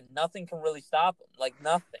sense that nothing can really stop him. Like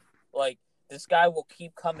nothing. Like this guy will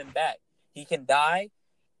keep coming back. He can die.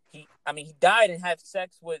 He died and had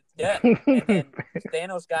sex with death, and then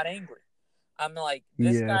Thanos got angry. I'm like,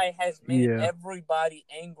 this Yeah. guy has made Yeah. everybody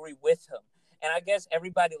angry with him. And I guess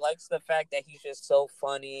everybody likes the fact that he's just so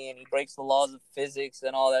funny and he breaks the laws of physics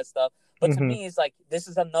and all that stuff. But to Mm-hmm. me, it's like, this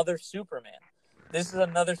is another Superman. This is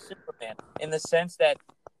another Superman in the sense that,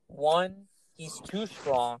 one, he's too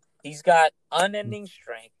strong. He's got unending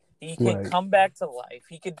strength. He can Right. come back to life.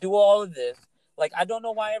 He could do all of this. Like, I don't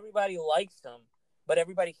know why everybody likes him, but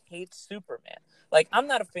everybody hates Superman. Like, I'm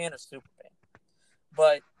not a fan of Superman,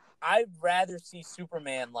 but I'd rather see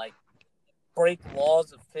Superman like break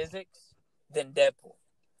laws of physics than Deadpool.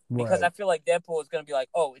 Because Right. I feel like Deadpool is gonna be like,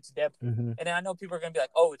 oh, it's Deadpool. Mm-hmm. And then I know people are gonna be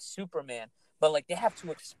like, oh, it's Superman. But like they have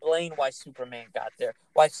to explain why Superman got there,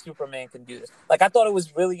 why Superman can do this. Like I thought it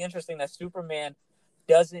was really interesting that Superman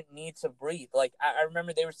doesn't need to breathe. Like I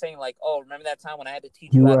remember they were saying like, oh, remember that time when I had to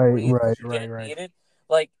teach you how to Right. breathe Right. because you Right. didn't Right. need it?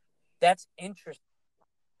 Like that's interesting.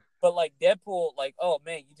 But like Deadpool, like, oh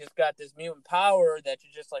man, you just got this mutant power that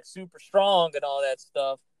you're just like super strong and all that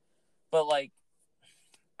stuff. But like,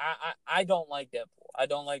 I don't like Deadpool. I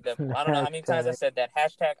don't like Deadpool. I don't know how many times I Hashtag. said that.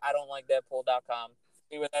 Hashtag I don't like Deadpool.com.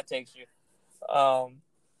 See where that takes you.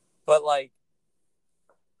 But like,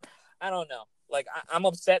 I don't know. Like, I'm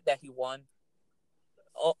upset that he won.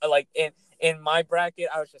 Oh, like in my bracket,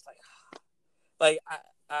 I was just like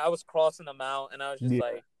I was crossing them out, and I was just Yeah.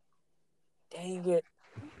 like, dang it.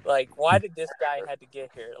 Like, why did this guy had to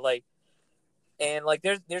get here? Like, and like,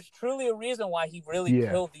 there's truly a reason why he really Yeah.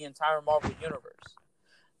 killed the entire Marvel universe.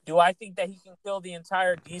 Do I think that he can kill the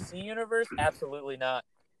entire DC universe? Absolutely not.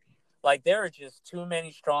 Like there are just too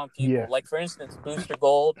many strong people. Yeah. Like for instance, Booster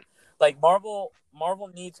Gold. Like Marvel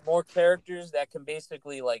needs more characters that can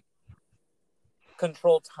basically like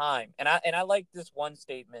control time. And I like this one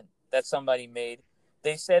statement that somebody made.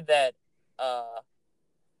 They said that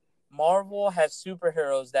Marvel has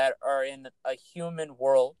superheroes that are in a human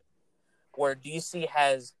world, where DC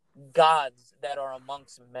has gods that are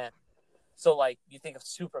amongst men. So, like, you think of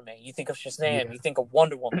Superman, you think of Shazam, Yeah. you think of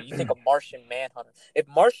Wonder Woman, you think of Martian Manhunter. If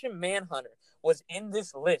Martian Manhunter was in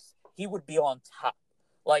this list, he would be on top.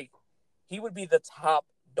 Like, he would be the top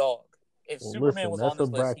dog. If Well, Superman listen, was on that's a this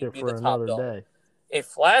list, he'd bracket be the for top another dog. day. If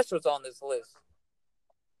Flash was on this list,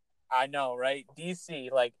 I know, right? DC,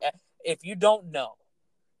 like, if you don't know,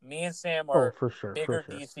 me and Sam Oh, are for sure, bigger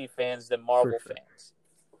for sure, DC fans than for Marvel sure. fans.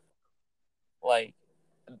 Like,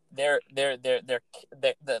 the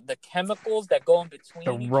chemicals that go in The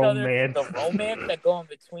between each other, romance. the romance that go in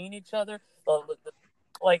between each other,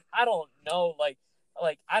 like, I don't know, like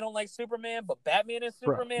I don't like Superman, but Batman and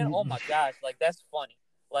Bro, Superman, oh my gosh, like, that's funny.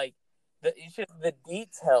 Like, it's just the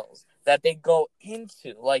details that they go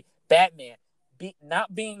into, like Batman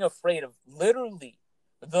not being afraid of literally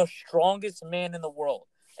the strongest man in the world,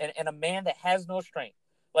 and a man that has no strength,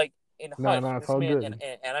 like in Hush, no, it's this all man, good.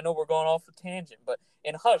 and I know we're going off a tangent, but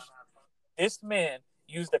in Hush, this man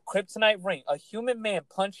used a kryptonite ring. A human man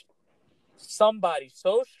punched somebody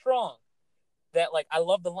so strong that, like, I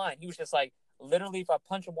love the line. He was just like, literally, if I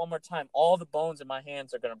punch him one more time, all the bones in my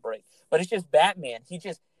hands are gonna break. But it's just Batman.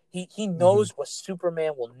 He knows what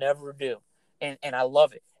Superman will never do, and I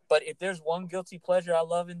love it. But if there's one guilty pleasure I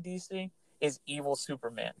love in DC, is evil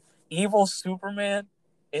Superman. Evil Superman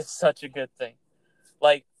is such a good thing.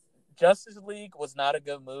 Like, Justice League was not a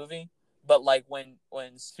good movie, but like when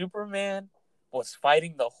Superman was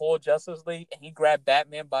fighting the whole Justice League and he grabbed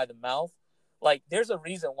Batman by the mouth, like, there's a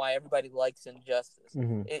reason why everybody likes Injustice.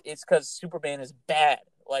 Mm-hmm. It's because Superman is bad.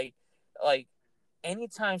 Like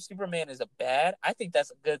anytime Superman is a bad, I think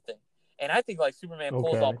that's a good thing. And I think, like, Superman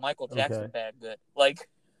pulls off Okay, Michael Jackson okay. bad good. Like,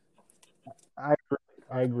 I agree.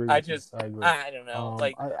 I agree I with you. just I agree. I don't know.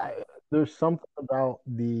 Like, I there's something about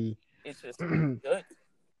the it's just good.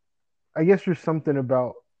 I guess there's something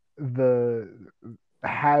about the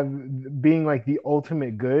have being like the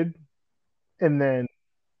ultimate good, and then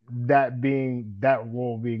that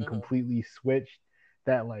role being Mm-hmm. completely switched,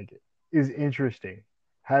 that like is interesting.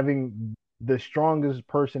 Having the strongest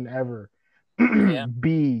person ever Yeah.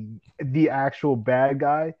 be the actual bad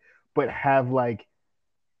guy, but have like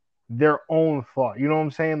their own thought. You know what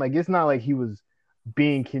I'm saying? Like, it's not like he was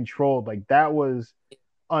being controlled. Like, that was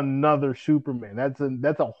another Superman.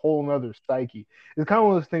 That's a whole nother psyche. It's kind of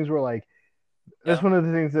one of those things where like that's Yeah. one of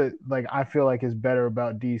the things that like I feel like is better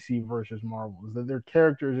about DC versus Marvel is that their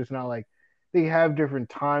characters, it's not like they have different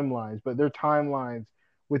timelines, but their timelines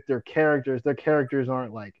with their characters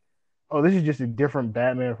aren't like, oh, this is just a different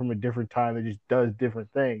Batman from a different time that just does different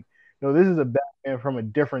things. No, this is a Batman from a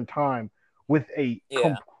different time with a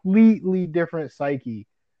Yeah. completely different psyche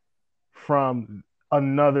from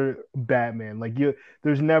another Batman. Like,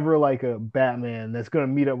 there's never like a Batman that's gonna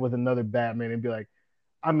meet up with another Batman and be like,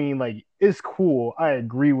 I mean, like, it's cool. I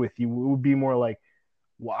agree with you. It would be more like,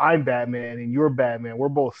 well, I'm Batman and you're Batman. We're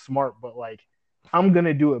both smart, but like, I'm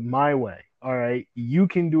gonna do it my way. All right, you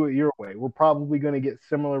can do it your way. We're probably gonna get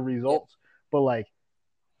similar Yeah. results, but like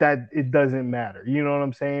that, it doesn't matter. You know what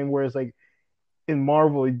I'm saying? Whereas like in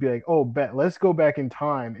Marvel, you'd be like, oh, let's go back in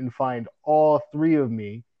time and find all three of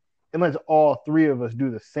me, and let's all three of us do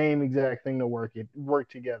the same exact thing to work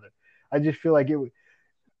together. I just feel like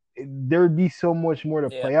there would be so much more to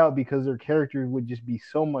Yeah. play out because their characters would just be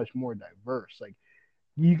so much more diverse. Like,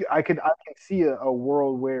 I can see a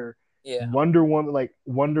world where Yeah. Wonder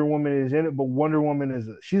Woman is in it, but Wonder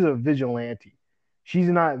Woman she's a vigilante. She's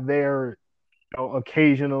not there,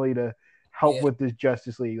 occasionally to help Yeah. with this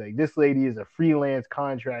Justice League. Like, this lady is a freelance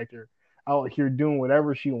contractor out here doing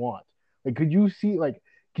whatever she wants. Like, could you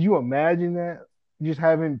imagine that? Just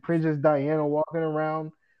having Princess Diana walking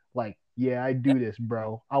around like, yeah, I do this,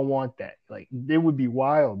 bro. I want that. Like, it would be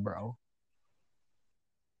wild, bro.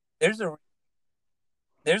 There's a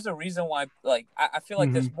there's a reason why, like, I feel like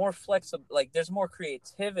Mm-hmm. there's more flexible, like, there's more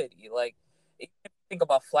creativity. Like, think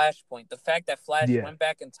about Flashpoint, the fact that Flash Yeah. went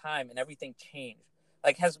back in time and everything changed.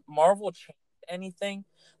 Like, has Marvel changed anything?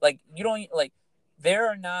 Like, you don't, like, there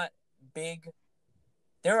are not big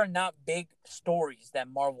there are not big stories that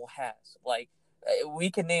Marvel has. Like,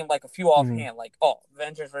 we can name like a few Mm-hmm. offhand, like, oh,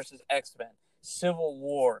 Avengers versus X-Men, Civil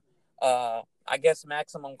War, I guess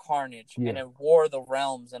Maximum Carnage, and Yeah. then War of the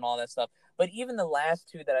Realms and all that stuff. But even the last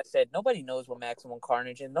two that I said, nobody knows what Maximum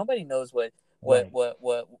Carnage is. Nobody knows Right. what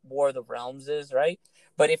War of the Realms is, right?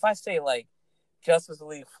 But if I say like Justice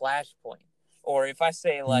League Flashpoint, or if I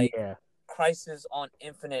say like Yeah. Crisis on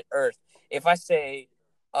Infinite Earth, if I say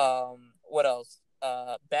what else?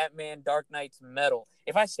 Batman Dark Knight's Metal.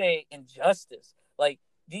 If I say Injustice, Like,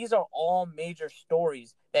 these are all major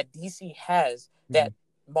stories that DC has Mm-hmm. that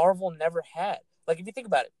Marvel never had. Like, if you think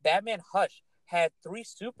about it, Batman Hush had 3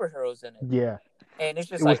 superheroes in it, Yeah, and it's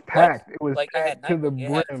it just was like, what? packed. It was Like, it had packed to the Nightwing,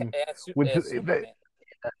 brim it with had that, Superman.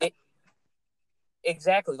 It,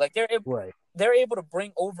 exactly. Like, right. they're able to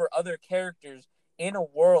bring over other characters in a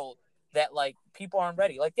world that, like, people aren't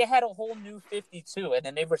ready. Like, they had a whole new 52, and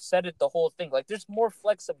then they reset it the whole thing. Like, there's more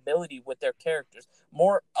flexibility with their characters,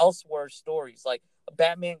 more elsewhere stories. Like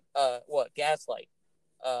Batman, Gaslight.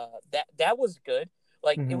 That was good.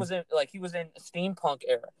 Like, it Mm-hmm. was in, like, he was in steampunk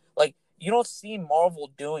era. Like, you don't see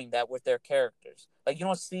Marvel doing that with their characters. Like, you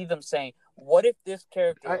don't see them saying, "What if this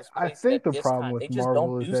character was I placed at think the this problem time?" with They just don't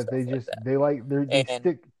Marvel is do that stuff like that. they And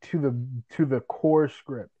stick to the core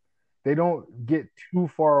script. They don't get too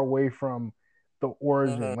far away from the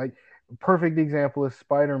origin. mhm, Like perfect example is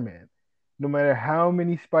Spider-Man. No matter how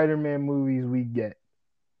many Spider-Man movies we get,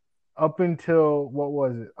 up until what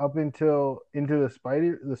was it? Up until Into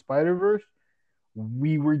the Spider-Verse,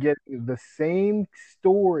 we were getting the same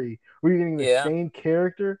story. We were getting the yeah, same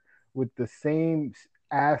character with the same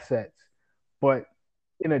assets, but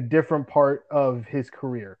in a different part of his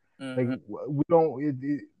career. Like mhm, we don't.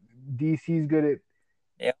 DC's good at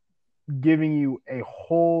yeah, giving you a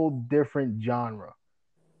whole different genre.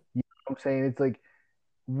 You know what I'm saying? It's like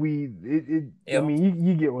I yeah, mean,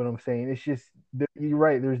 you get what I'm saying. It's just you're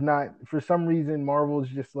right. There's not for some reason Marvel's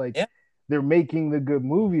just like yeah, they're making the good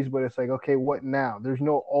movies, but it's like okay, what now? There's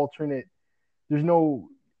no alternate. There's no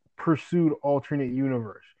pursued alternate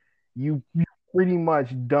universe. You pretty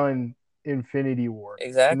much done Infinity War, and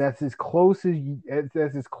exactly. that's as close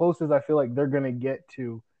as I feel like they're gonna get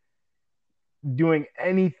to doing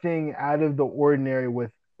anything out of the ordinary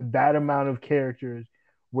with that amount of characters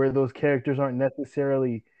where those characters aren't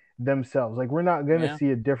necessarily themselves. Like Yeah, we're not gonna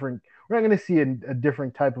see a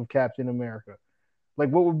different type of Captain America. Like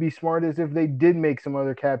what would be smart is if they did make some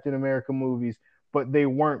other Captain America movies, but they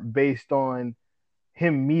weren't based on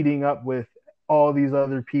him meeting up with all these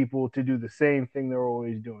other people to do the same thing they're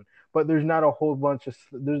always doing. But there's not a whole bunch of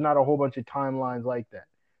timelines like that.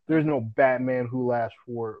 There's mhm, no Batman who lasts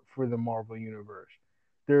for the Marvel universe.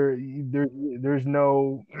 There's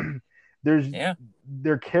no there's yeah,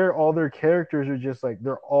 all their characters are just like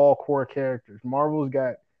they're all core characters. Marvel's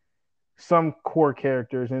got some core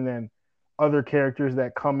characters and then other characters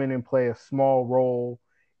that come in and play a small role.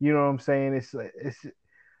 You know what I'm saying? It's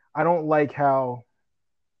I don't like how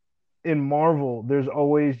in Marvel, there's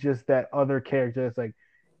always just that other character that's like,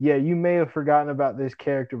 yeah, you may have forgotten about this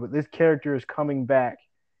character, but this character is coming back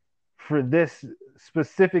for this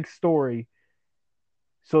specific story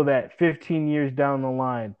so that 15 years down the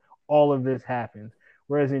line, all of this happens.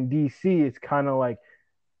 Whereas in DC, it's kind of like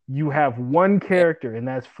you have one yeah, character, and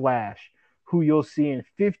that's Flash, who you'll see in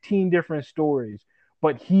 15 different stories,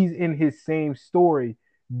 but he's in his same story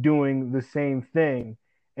doing the same thing.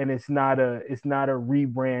 And it's not a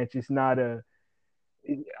rebranch.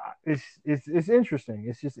 It's interesting.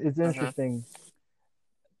 It's mhm. interesting.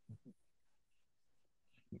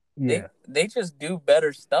 They Yeah. they just do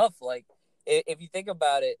better stuff. Like, if you think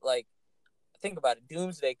about it, like, think about it,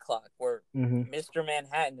 Doomsday Clock, where Hmm. Mr.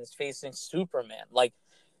 Manhattan is facing Superman. Like,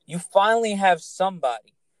 you finally have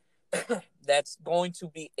somebody that's going to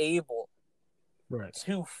be able Right.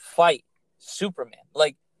 to fight Superman.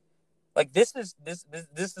 Like, this is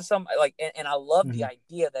some, like, and I love the Hmm.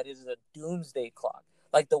 idea that it is a doomsday clock.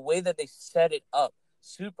 Like, the way that they set it up,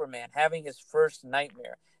 Superman having his first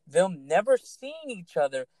nightmare, them never seeing each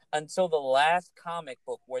other until the last comic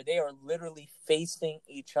book where they are literally facing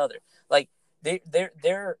each other. Like, their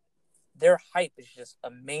hype is just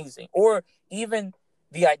amazing. Or even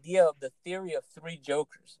the idea of the theory of 3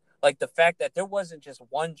 Jokers. Like, the fact that there wasn't just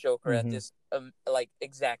one Joker at Hmm. this like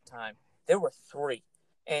exact time. There were 3.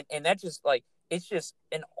 And that just, like, it's just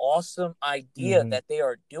an awesome idea Hmm. that they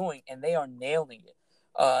are doing, and they are nailing it.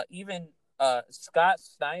 Even Scott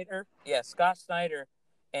Snyder, yeah, Scott Snyder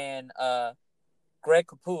and Greg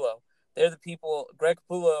Capullo. They're the people. Greg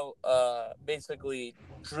Capullo basically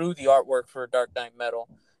drew the artwork for Dark Knight Metal,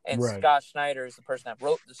 and Right. Scott Snyder is the person that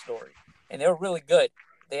wrote the story. And they were really good.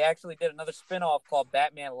 They actually did another spinoff called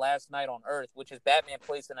Batman Last Night on Earth, which is Batman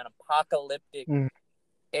placed in an apocalyptic Hmm.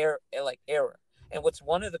 era. And what's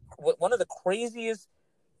one of the craziest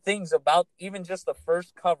things about even just the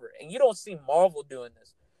first cover, and you don't see Marvel doing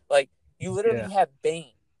this. Like, you Yeah. literally have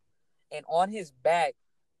Bane, and on his back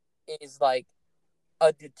is like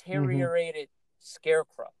a Hmm. deteriorated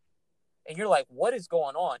Scarecrow. And you're like, what is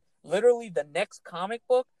going on? Literally, the next comic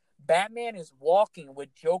book, Batman is walking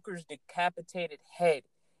with Joker's decapitated head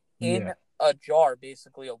in Yeah. a jar,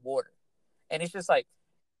 basically, of water. And it's just like,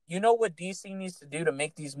 You know what DC needs to do to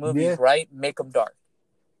make these Yeah. movies right? Make them dark.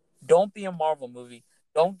 Don't be a Marvel movie.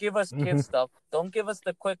 Don't give us kid Hmm. stuff. Don't give us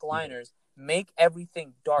the quick liners. Make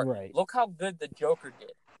everything dark. Right. Look how good the Joker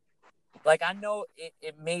did. Like, I know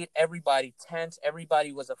it made everybody tense,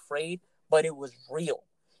 everybody was afraid, but it was real.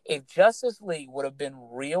 If Justice League would have been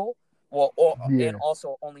real, well, and Yeah.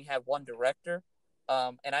 also only had one director,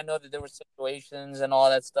 and I know that there were situations and all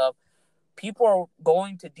that stuff. People are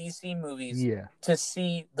going to DC movies Yeah. to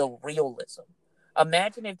see the realism.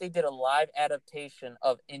 Imagine if they did a live adaptation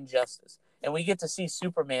of Injustice, and we get to see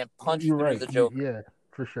Superman punch You're through right. the Joker. Yeah,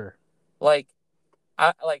 for sure. Like,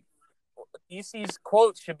 I like DC's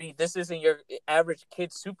quote should be, "This isn't your average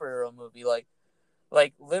kid superhero movie." Like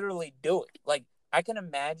literally do it. Like, I can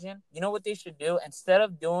imagine. You know what they should do instead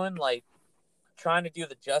of doing like trying to do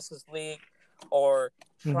the Justice League or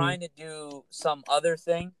Hmm. trying to do some other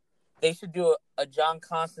thing. They should do a John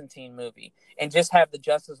Constantine movie and just have the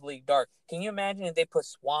Justice League dark. Can you imagine if they put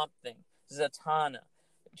Swamp Thing, Zatanna,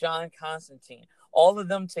 John Constantine, all of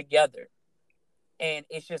them together, and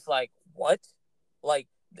it's just like, what? Like,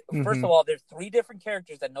 first Hmm. of all, there's three different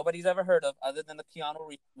characters that nobody's ever heard of other than the Keanu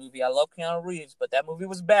Reeves movie. I love Keanu Reeves, but that movie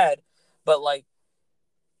was bad. But like,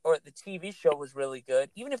 or the TV show was really good.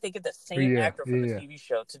 Even if they get the same Yeah. actor from the Yeah. TV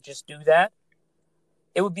show to just do that,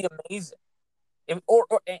 it would be amazing. Or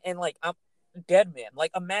like, I'm Dead Man.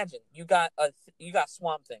 Like, imagine you got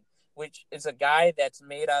Swamp Thing, which is a guy that's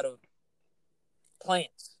made out of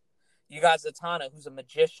plants. You got Zatanna, who's a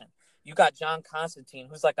magician. You got John Constantine,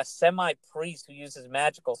 who's like a semi priest who uses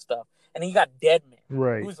magical stuff. And then you got Dead Man,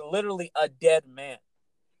 Right. who's literally a dead man.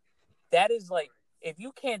 That is like, if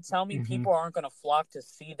you can't tell me Hmm. people aren't going to flock to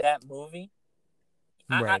see that movie,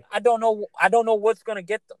 Right. I don't know. I don't know what's going to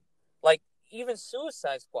get them. Like, even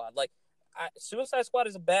Suicide Squad. Like, Suicide Squad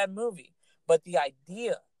is a bad movie, but the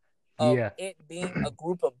idea of Yeah. it being a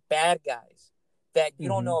group of bad guys that you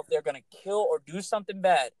don't Hmm. know if they're going to kill or do something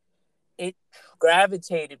bad, it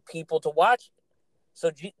gravitated people to watch it.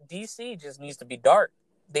 So DC just needs to be dark.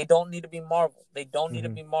 They don't need to be Marvel. They don't need to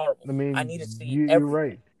Hmm. be Marvel. I I mean, need to see you're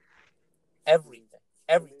right. everything, everything,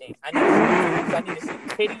 everything. I need to see boobs. I need to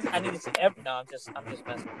see titties. I need to see every. No, I'm just messing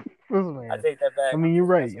with you. Listen, I man. take that I back. I'm mean, you're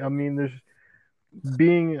just right. messing I with you. mean, there's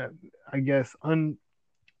being, I guess,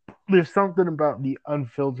 there's something about the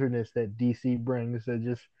unfilteredness that DC brings that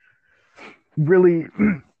just really,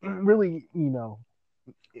 really,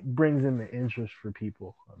 it brings in the interest for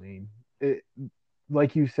people. I mean, it,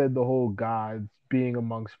 like you said, the whole gods being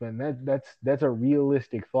amongst men. That's a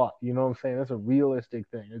realistic thought. You know what I'm saying? That's a realistic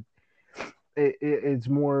thing. It's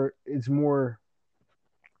more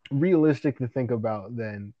realistic to think about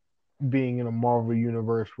than being in a Marvel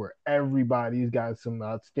universe where everybody's got some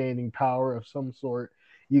outstanding power of some sort.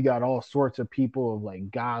 You got all sorts of people of like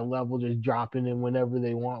god level just dropping in whenever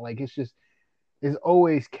they want. Like it's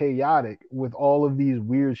always chaotic with all of these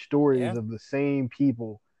weird stories Yeah, of the same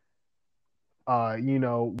people,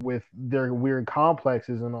 with their weird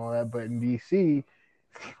complexes and all that. But in DC,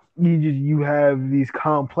 you have these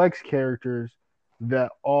complex characters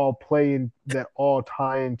that all that all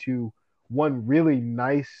tie into one really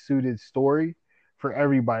nice suited story for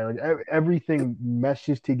everybody. Like everything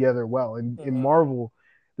meshes together well. And in mm-hmm. Marvel,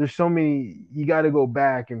 there's so many. You got to go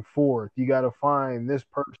back and forth. You got to find this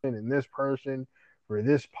person and this person for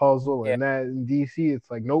this puzzle Yeah, and that. In DC, it's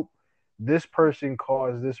like nope, this person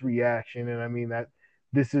caused this reaction, and I mean that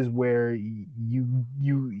this is where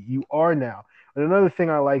you are now. And another thing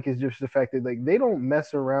I like is just the fact that like they don't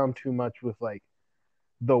mess around too much with like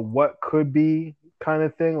the what could be kind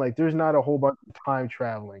of thing. Like there's not a whole bunch of time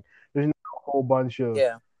traveling. There's not a whole bunch of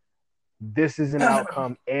yeah, this is an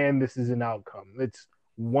outcome and this is an outcome. It's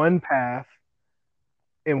one path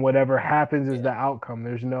and whatever happens is the yeah, outcome.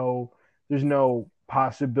 There's no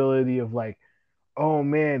possibility of like, oh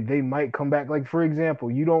man, they might come back. Like for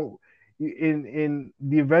example, you don't in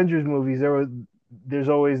the Avengers movies there's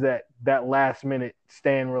always that last minute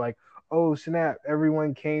stand where like, oh snap,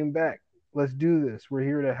 everyone came back. Let's do this. We're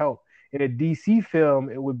here to help. In a DC film,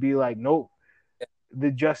 it would be like, nope,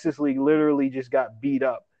 the Justice League literally just got beat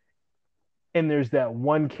up. And there's that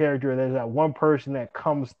one character, there's that one person that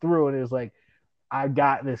comes through and is like, I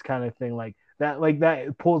got this kind of thing. Like that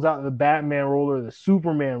it pulls out the Batman role or the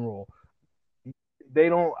Superman role. They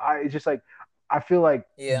don't I it's just like I feel like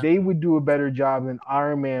yeah, they would do a better job than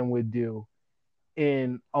Iron Man would do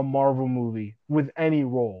in a Marvel movie with any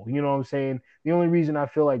role. You know what I'm saying? The only reason I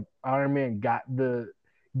feel like Iron Man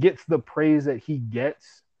gets the praise that he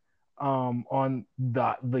gets on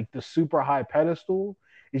the super high pedestal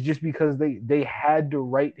is just because they had to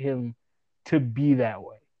write him to be that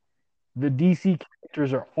way. The DC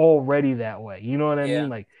characters are already that way. You know what I yeah. mean?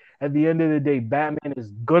 Like At the end of the day, Batman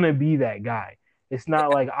is gonna be that guy. It's not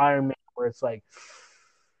Yeah, like Iron Man where it's like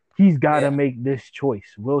he's got to yeah, make this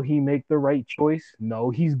choice. Will he make the right choice?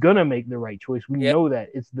 No, he's gonna make the right choice. We yeah, know that.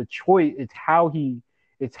 It's the choice. It's how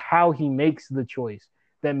he makes the choice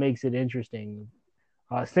that makes it interesting.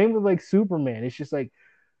 Same with like Superman. It's just like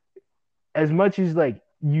as much as like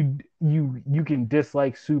you can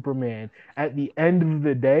dislike Superman, at the end of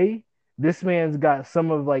the day, this man's got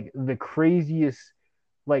some of like the craziest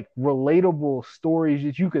like relatable stories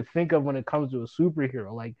that you could think of when it comes to a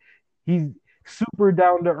superhero. Like he's super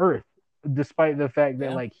down to earth, despite the fact that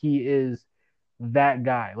yeah, like he is that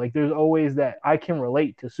guy. Like there's always that I can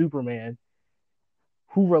relate to Superman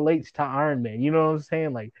who relates to Iron Man. You know what I'm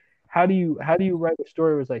saying? Like how do you write a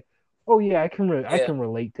story where it's like, oh yeah, I yeah, can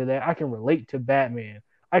relate to that. I can relate to Batman.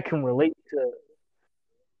 I can relate to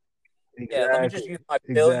yeah. Let me just exactly use my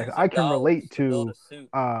exactly. billions I of can relate dollars to build to a suit.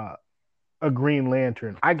 uh a Green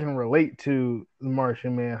Lantern. I can relate to the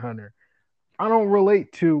Martian Manhunter. I don't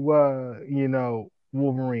relate to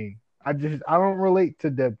Wolverine. I don't relate to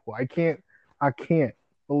Deadpool. I can't.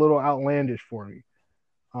 A little outlandish for me.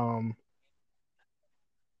 Um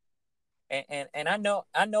And I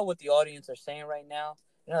know what the audience are saying right now.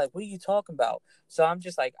 They're like, "What are you talking about?" So I'm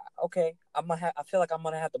just like, okay, I feel like I'm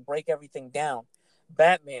gonna have to break everything down.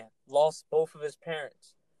 Batman lost both of his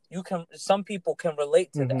parents. Some people can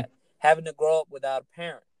relate to mhm, that, having to grow up without a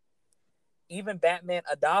parent. Even Batman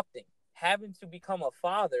adopting, having to become a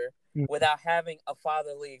father mhm, without having a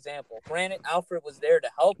fatherly example. Granted, Alfred was there to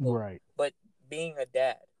help him, right. but being a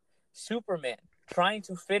dad. Superman trying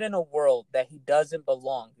to fit in a world that he doesn't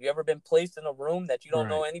belong. You ever been placed in a room that you don't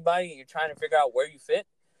know Right. anybody and you're trying to figure out where you fit?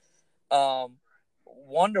 Um,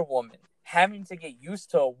 Wonder Woman having to get used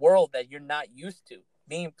to a world that you're not used to,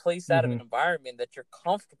 being placed out of an Mhm. environment that you're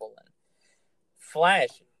comfortable in.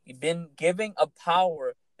 Flash, you've been giving a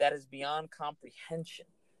power that is beyond comprehension.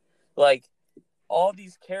 Like all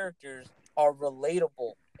these characters are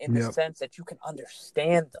relatable in the Yep. sense that you can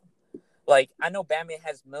understand them. Like I know Batman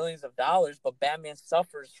has millions of dollars, but Batman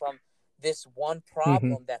suffers from this one Mhm.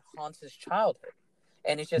 problem that haunts his childhood.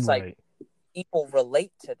 And it's just like Right. people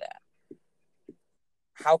relate to that.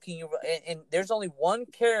 How can you and there's only one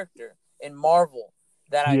character in Marvel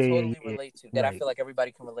that I Yeah, yeah, totally yeah. relate to, that I Right. feel like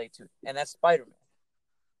everybody can relate to, and that's Spider-Man.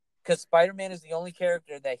 Because Spider-Man is the only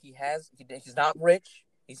character that he has. He's not rich.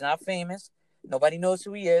 He's not famous. Nobody knows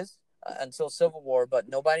who he is until Civil War, but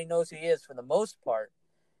nobody knows who he is for the most part.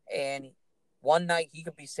 And one night he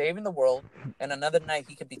could be saving the world, and another night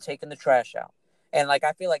he could be taking the trash out. And like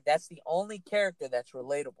I feel like that's the only character that's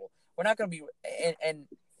relatable. We're not going to be and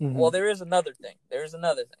well, Mhm. there is another thing. There is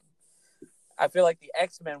another thing. I feel like the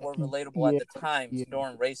X-Men were relatable at Yeah, the times yeah.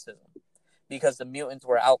 during racism because the mutants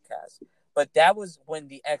were outcasts. But that was when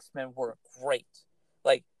the X-Men were great.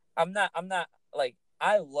 Like I'm not like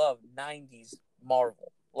I love 90s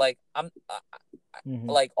Marvel. Like Mhm.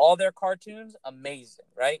 like all their cartoons amazing,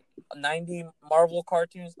 right? 90 Marvel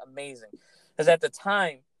cartoons amazing. Cuz at the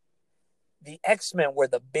time the X-Men were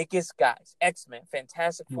the biggest guys. X-Men,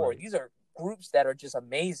 Fantastic Four. Right. These are groups that are just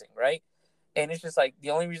amazing, right? And it's just like the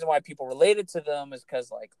only reason why people related to them is because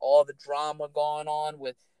like all the drama going on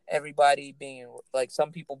with everybody being like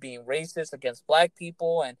some people being racist against black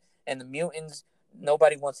people and the mutants.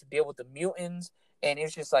 Nobody wants to deal with the mutants, and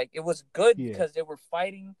it's just like it was good Yeah. because they were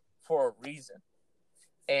fighting for a reason.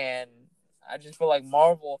 And I just feel like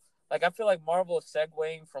Marvel, like I feel like Marvel is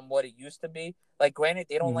segueing from what it used to be. Like, granted,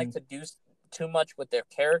 they don't like Mhm. to do too much with their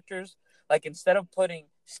characters. Like, instead of putting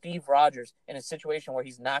Steve Rogers in a situation where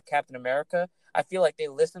he's not Captain America, I feel like they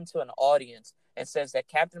listen to an audience and says that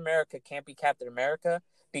Captain America can't be Captain America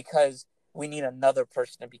because we need another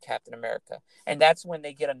person to be Captain America. And that's when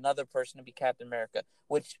they get another person to be Captain America,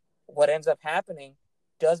 which what ends up happening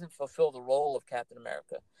doesn't fulfill the role of Captain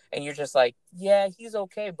America. And you're just like, yeah, he's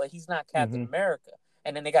okay, but he's not Captain Mhm. America.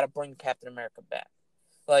 And then they got to bring Captain America back.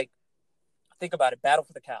 Like, think about it, Battle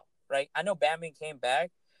for the Cow, right? I know Batman came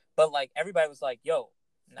back, but like everybody was like, yo,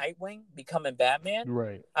 Nightwing becoming Batman.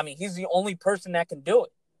 Right. I mean, he's the only person that can do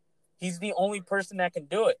it. He's the only person that can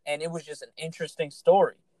do it. And it was just an interesting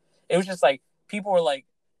story. It was just like people were like,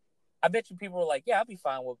 I bet you people were like, yeah, I'll be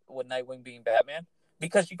fine with Nightwing being Batman.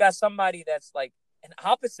 Because you got somebody that's like an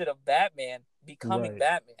opposite of Batman becoming Right.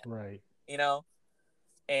 Batman, Right. you know?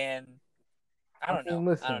 And I I don't know. mean, I don't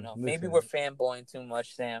listen, know. Maybe we're listen. fanboying too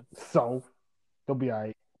much, Sam. So they'll be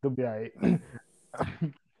alright. They'll be alright.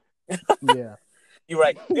 Yeah. You're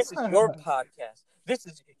right. This is your podcast. This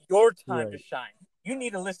is your time to Right. shine. You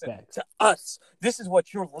need to listen Facts. to us. This is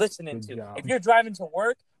what you're listening Good to. job. If you're driving to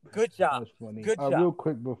work, good job. That's funny. Good job. Real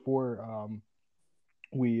quick before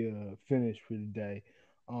we finish for the day.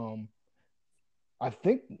 I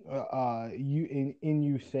think you in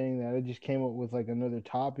you saying that, I just came up with like another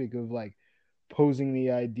topic of like posing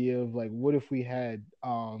the idea of like what if we had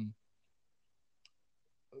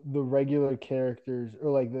the regular characters or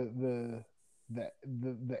like the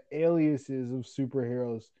aliases of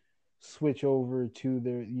superheroes switch over to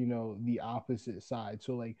their, you know, the opposite side.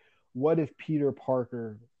 So like what if Peter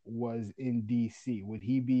Parker was in DC? Would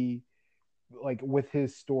he be like with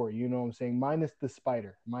his story, you know what I'm saying? Minus the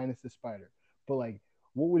spider. But like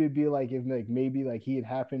what would it be like if like maybe like he had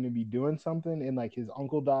happened to be doing something and like his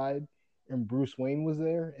uncle died and Bruce Wayne was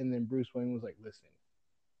there and then Bruce Wayne was like, "Listen,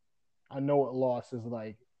 I know what loss is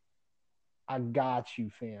like. I got you,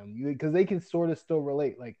 fam." Because they can sort of still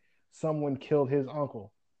relate. Like someone killed his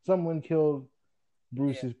uncle, someone killed Yeah.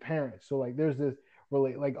 Bruce's parents. So like there's this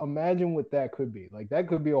relate. Like imagine what that could be. Like that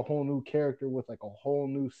could be a whole new character with like a whole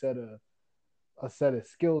new set of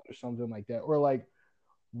skills or something like that. Or like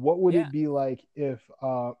what would Yeah. it be like if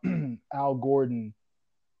Al Gordon,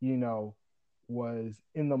 you know, was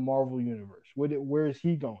in the Marvel universe? Where is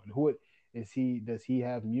he going? Who is he? Does he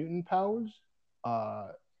have mutant powers?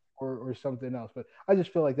 Uh, or something else. But I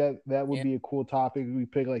just feel like that would Yeah. be a cool topic. We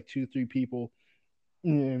pick like 2 3 people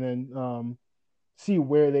and then see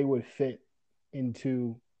where they would fit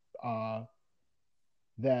into uh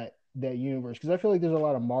that universe, because I feel like there's a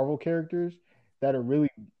lot of Marvel characters that are really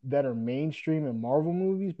that are mainstream in Marvel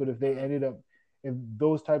movies, but if they Mhm. ended up if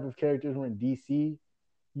those type of characters were in DC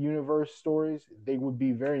universe stories, they would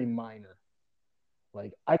be very minor.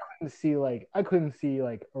 Like I couldn't see like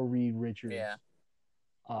a Reed Richards Yeah.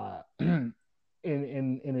 in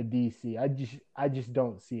a DC. I just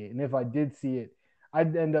don't see it. And if I did see it,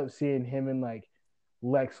 I'd end up seeing him and like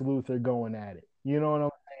Lex Luthor going at it. You know what I'm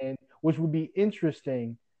saying? Which would be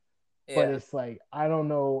interesting, but Yeah. it's like I don't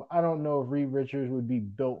know. I don't know if Reed Richards would be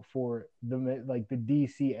built for the like the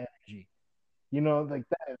DC energy. You know, like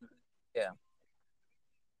that. Yeah.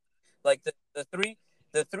 Like the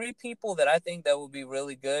three people that I think that would be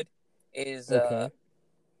really good is Okay.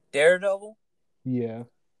 Daredevil, Yeah.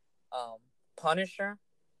 um, Punisher,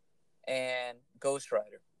 and Ghost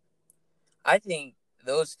Rider. I think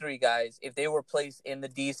those three guys, if they were placed in the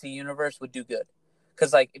DC universe, would do good.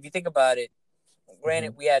 Because like if you think about it, Mm-hmm.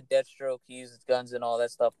 granted we had Deathstroke, he uses guns and all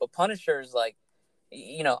that stuff, but Punisher is like,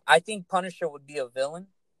 I think Punisher would be a villain.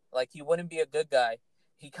 Like he wouldn't be a good guy.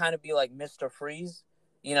 He kind of be like Mister Freeze.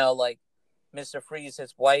 Like Mister Freeze,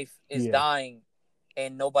 his wife is Yeah. dying,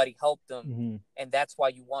 and nobody helped him, Mm-hmm. and that's why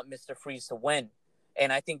you want Mister Freeze to win.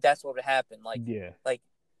 And I think that's what would happen. Yeah. Like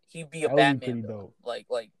he'd be a That would be Batman pretty villain. dope.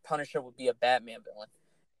 Like Punisher would be a Batman villain,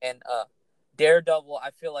 and Daredevil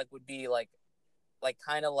I feel like would be like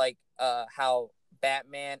kind of like how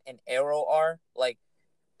Batman and Arrow are like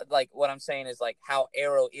what I'm saying is like how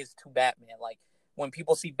Arrow is to Batman. Like when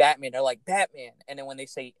people see Batman, they're like Batman, and then when they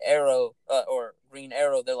say Arrow or Green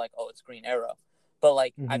Arrow, they're like, oh, it's Green Arrow. But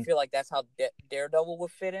like I Mm-hmm. feel like that's how Daredevil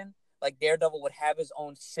would fit in. Like Daredevil would have his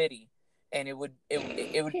own city, and it would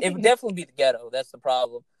definitely be the ghetto. That's the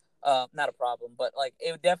problem. Not a problem, but like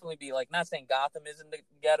it would definitely be like not saying Gotham isn't the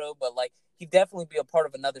ghetto, but like he'd definitely be a part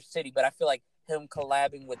of another city. But I feel like him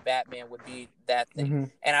collabing with Batman would be that thing, Mm-hmm.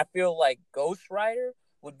 and I feel like Ghost Rider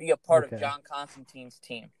would be a part of Okay. John Constantine's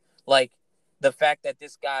team. Like the fact that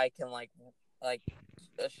this guy can like like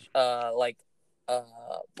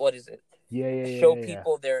what is it? Yeah. Yeah. Show Yeah. Yeah.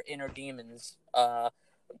 people their inner demons. I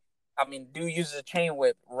mean, dude uses a chain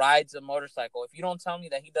whip, rides a motorcycle. If you don't tell me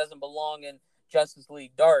that he doesn't belong in Justice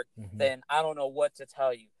League Dark, Mm-hmm. then I don't know what to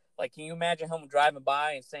tell you. Like, can you imagine him driving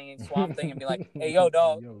by and saying Swamp Thing and be like, "Hey, yo,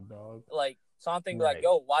 dog," Yo, dog. like Swamp Thing be like, Right.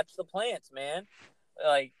 "Yo, watch the plants, man."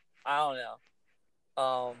 Like, I don't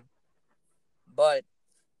know. But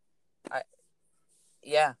I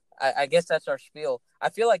yeah, I guess that's our spiel. I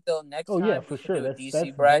feel like though next Oh yeah, time we for should sure. do a That's DC that's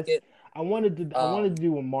that's. bracket. I wanted Um, to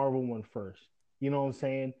do a Marvel one first. You know what I'm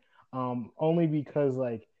saying? Only because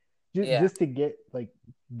like yeah, just to get like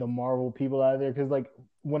the Marvel people out of there. Because like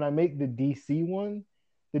when I make the DC one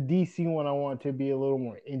I want to be a little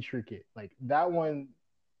more intricate. Like that one,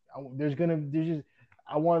 there's just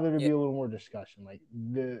I want there to yeah, be a little more discussion. Like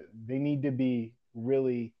they need to be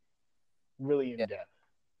really in yeah, depth,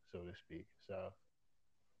 so to speak. So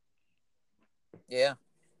yeah.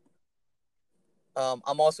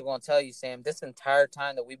 I'm also going to tell you, Sam. This entire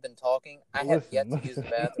time that we've been talking, I have listen, yet to use the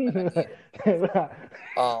listen. bathroom, and I need it.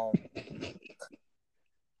 Um,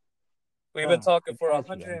 we've been talking for I got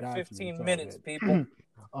you. It's 115 all minutes, people.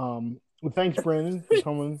 good. Well, thanks, Brandon, for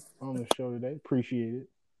coming on the show today. Appreciate it.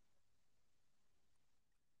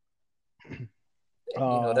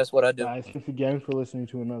 That's what I do. Guys, thanks again for listening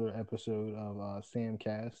to another episode of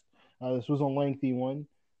Samcast. This was a lengthy one,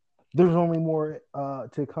 There's only more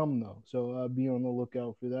to come though, so be on the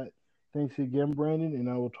lookout for that. Thanks again, Brandon, and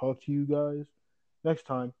I will talk to you guys next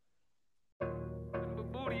time.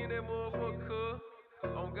 Booty in that motherfucker, cuz.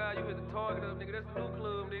 On God, you hit the target up, nigga. That's the new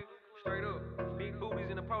club, nigga. Straight up. Big booties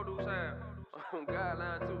in the produce house. On God,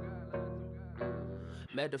 line too.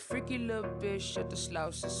 Met a freaky little bitch at the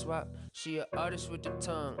slouch and swap. She an artist with the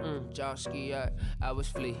tongue, Josky out. I was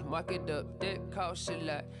flea, mark it up, that cost a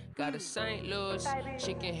lot. Got a St. Louis,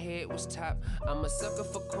 chicken head was top. I'm a sucker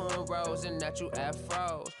for cornrows and natural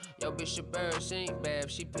afros. Yo, bitch a bird, she ain't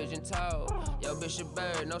bad, she pigeon toe. Yo, bitch a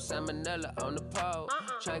bird, no salmonella on the pole.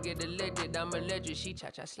 Tryna get elected, I'm a legend, she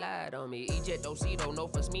cha-cha slide on me. Eject Dosito, no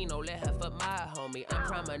fuss me, no let her fuck my homie. I'm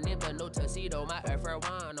prominent, but no tuxedo, my earth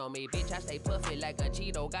wine on me. Bitch, I stay puffy like a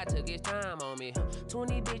Cheeto, got to get time on me.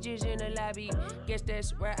 20 bitches in the lobby, guess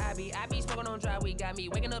that's where I be. I be smoking on dry weed, got me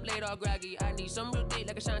waking up late all groggy. I need some real thick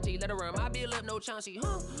like a Shanti, let her run my bill up, no Chauncey,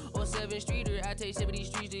 Or 7th Streeter, I take 70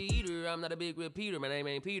 streets to eat her. I'm not a big repeater, my name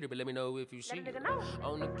ain't Peter, but let me know if you see her.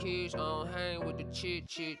 On the kids, I don't hang with the chit.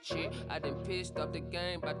 I done pissed off the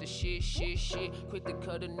game about the shit. Quick to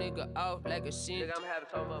cut a nigga off like a sin. Nigga, I'm having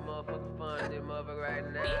so much motherfucking fun, this motherfucker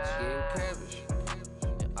right now. Getting cabbage,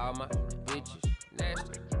 and all my bitches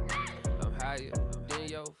nasty. I'm higher than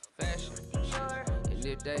your fashion. And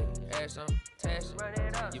if they ask, I'm tasking.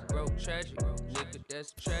 You broke tragic, nigga,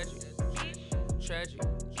 that's tragic.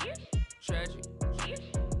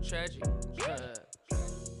 Tragic.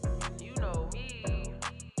 You know me.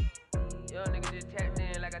 Young nigga just tapped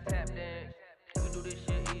in like I tapped in. We do this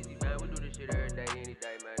shit easy, man. We do this shit every day, any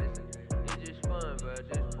day, man. It's just fun, bro, at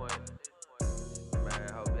this point. Man,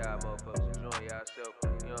 hope y'all motherfuckers enjoy yourself.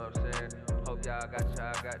 You know what I'm saying? Hope y'all got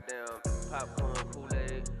y'all goddamn popcorn,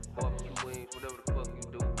 Kool-Aid, barbecue wings, whatever the fuck you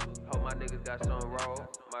do. Hope my niggas got some raw.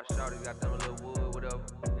 My shawty got them a little wood, whatever.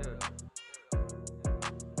 Yeah.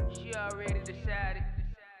 She already decided.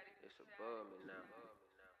 It's above me now.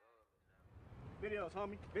 Videos,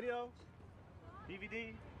 homie. Videos,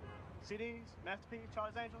 DVD, CDs, Master P,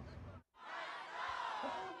 Charles Angels.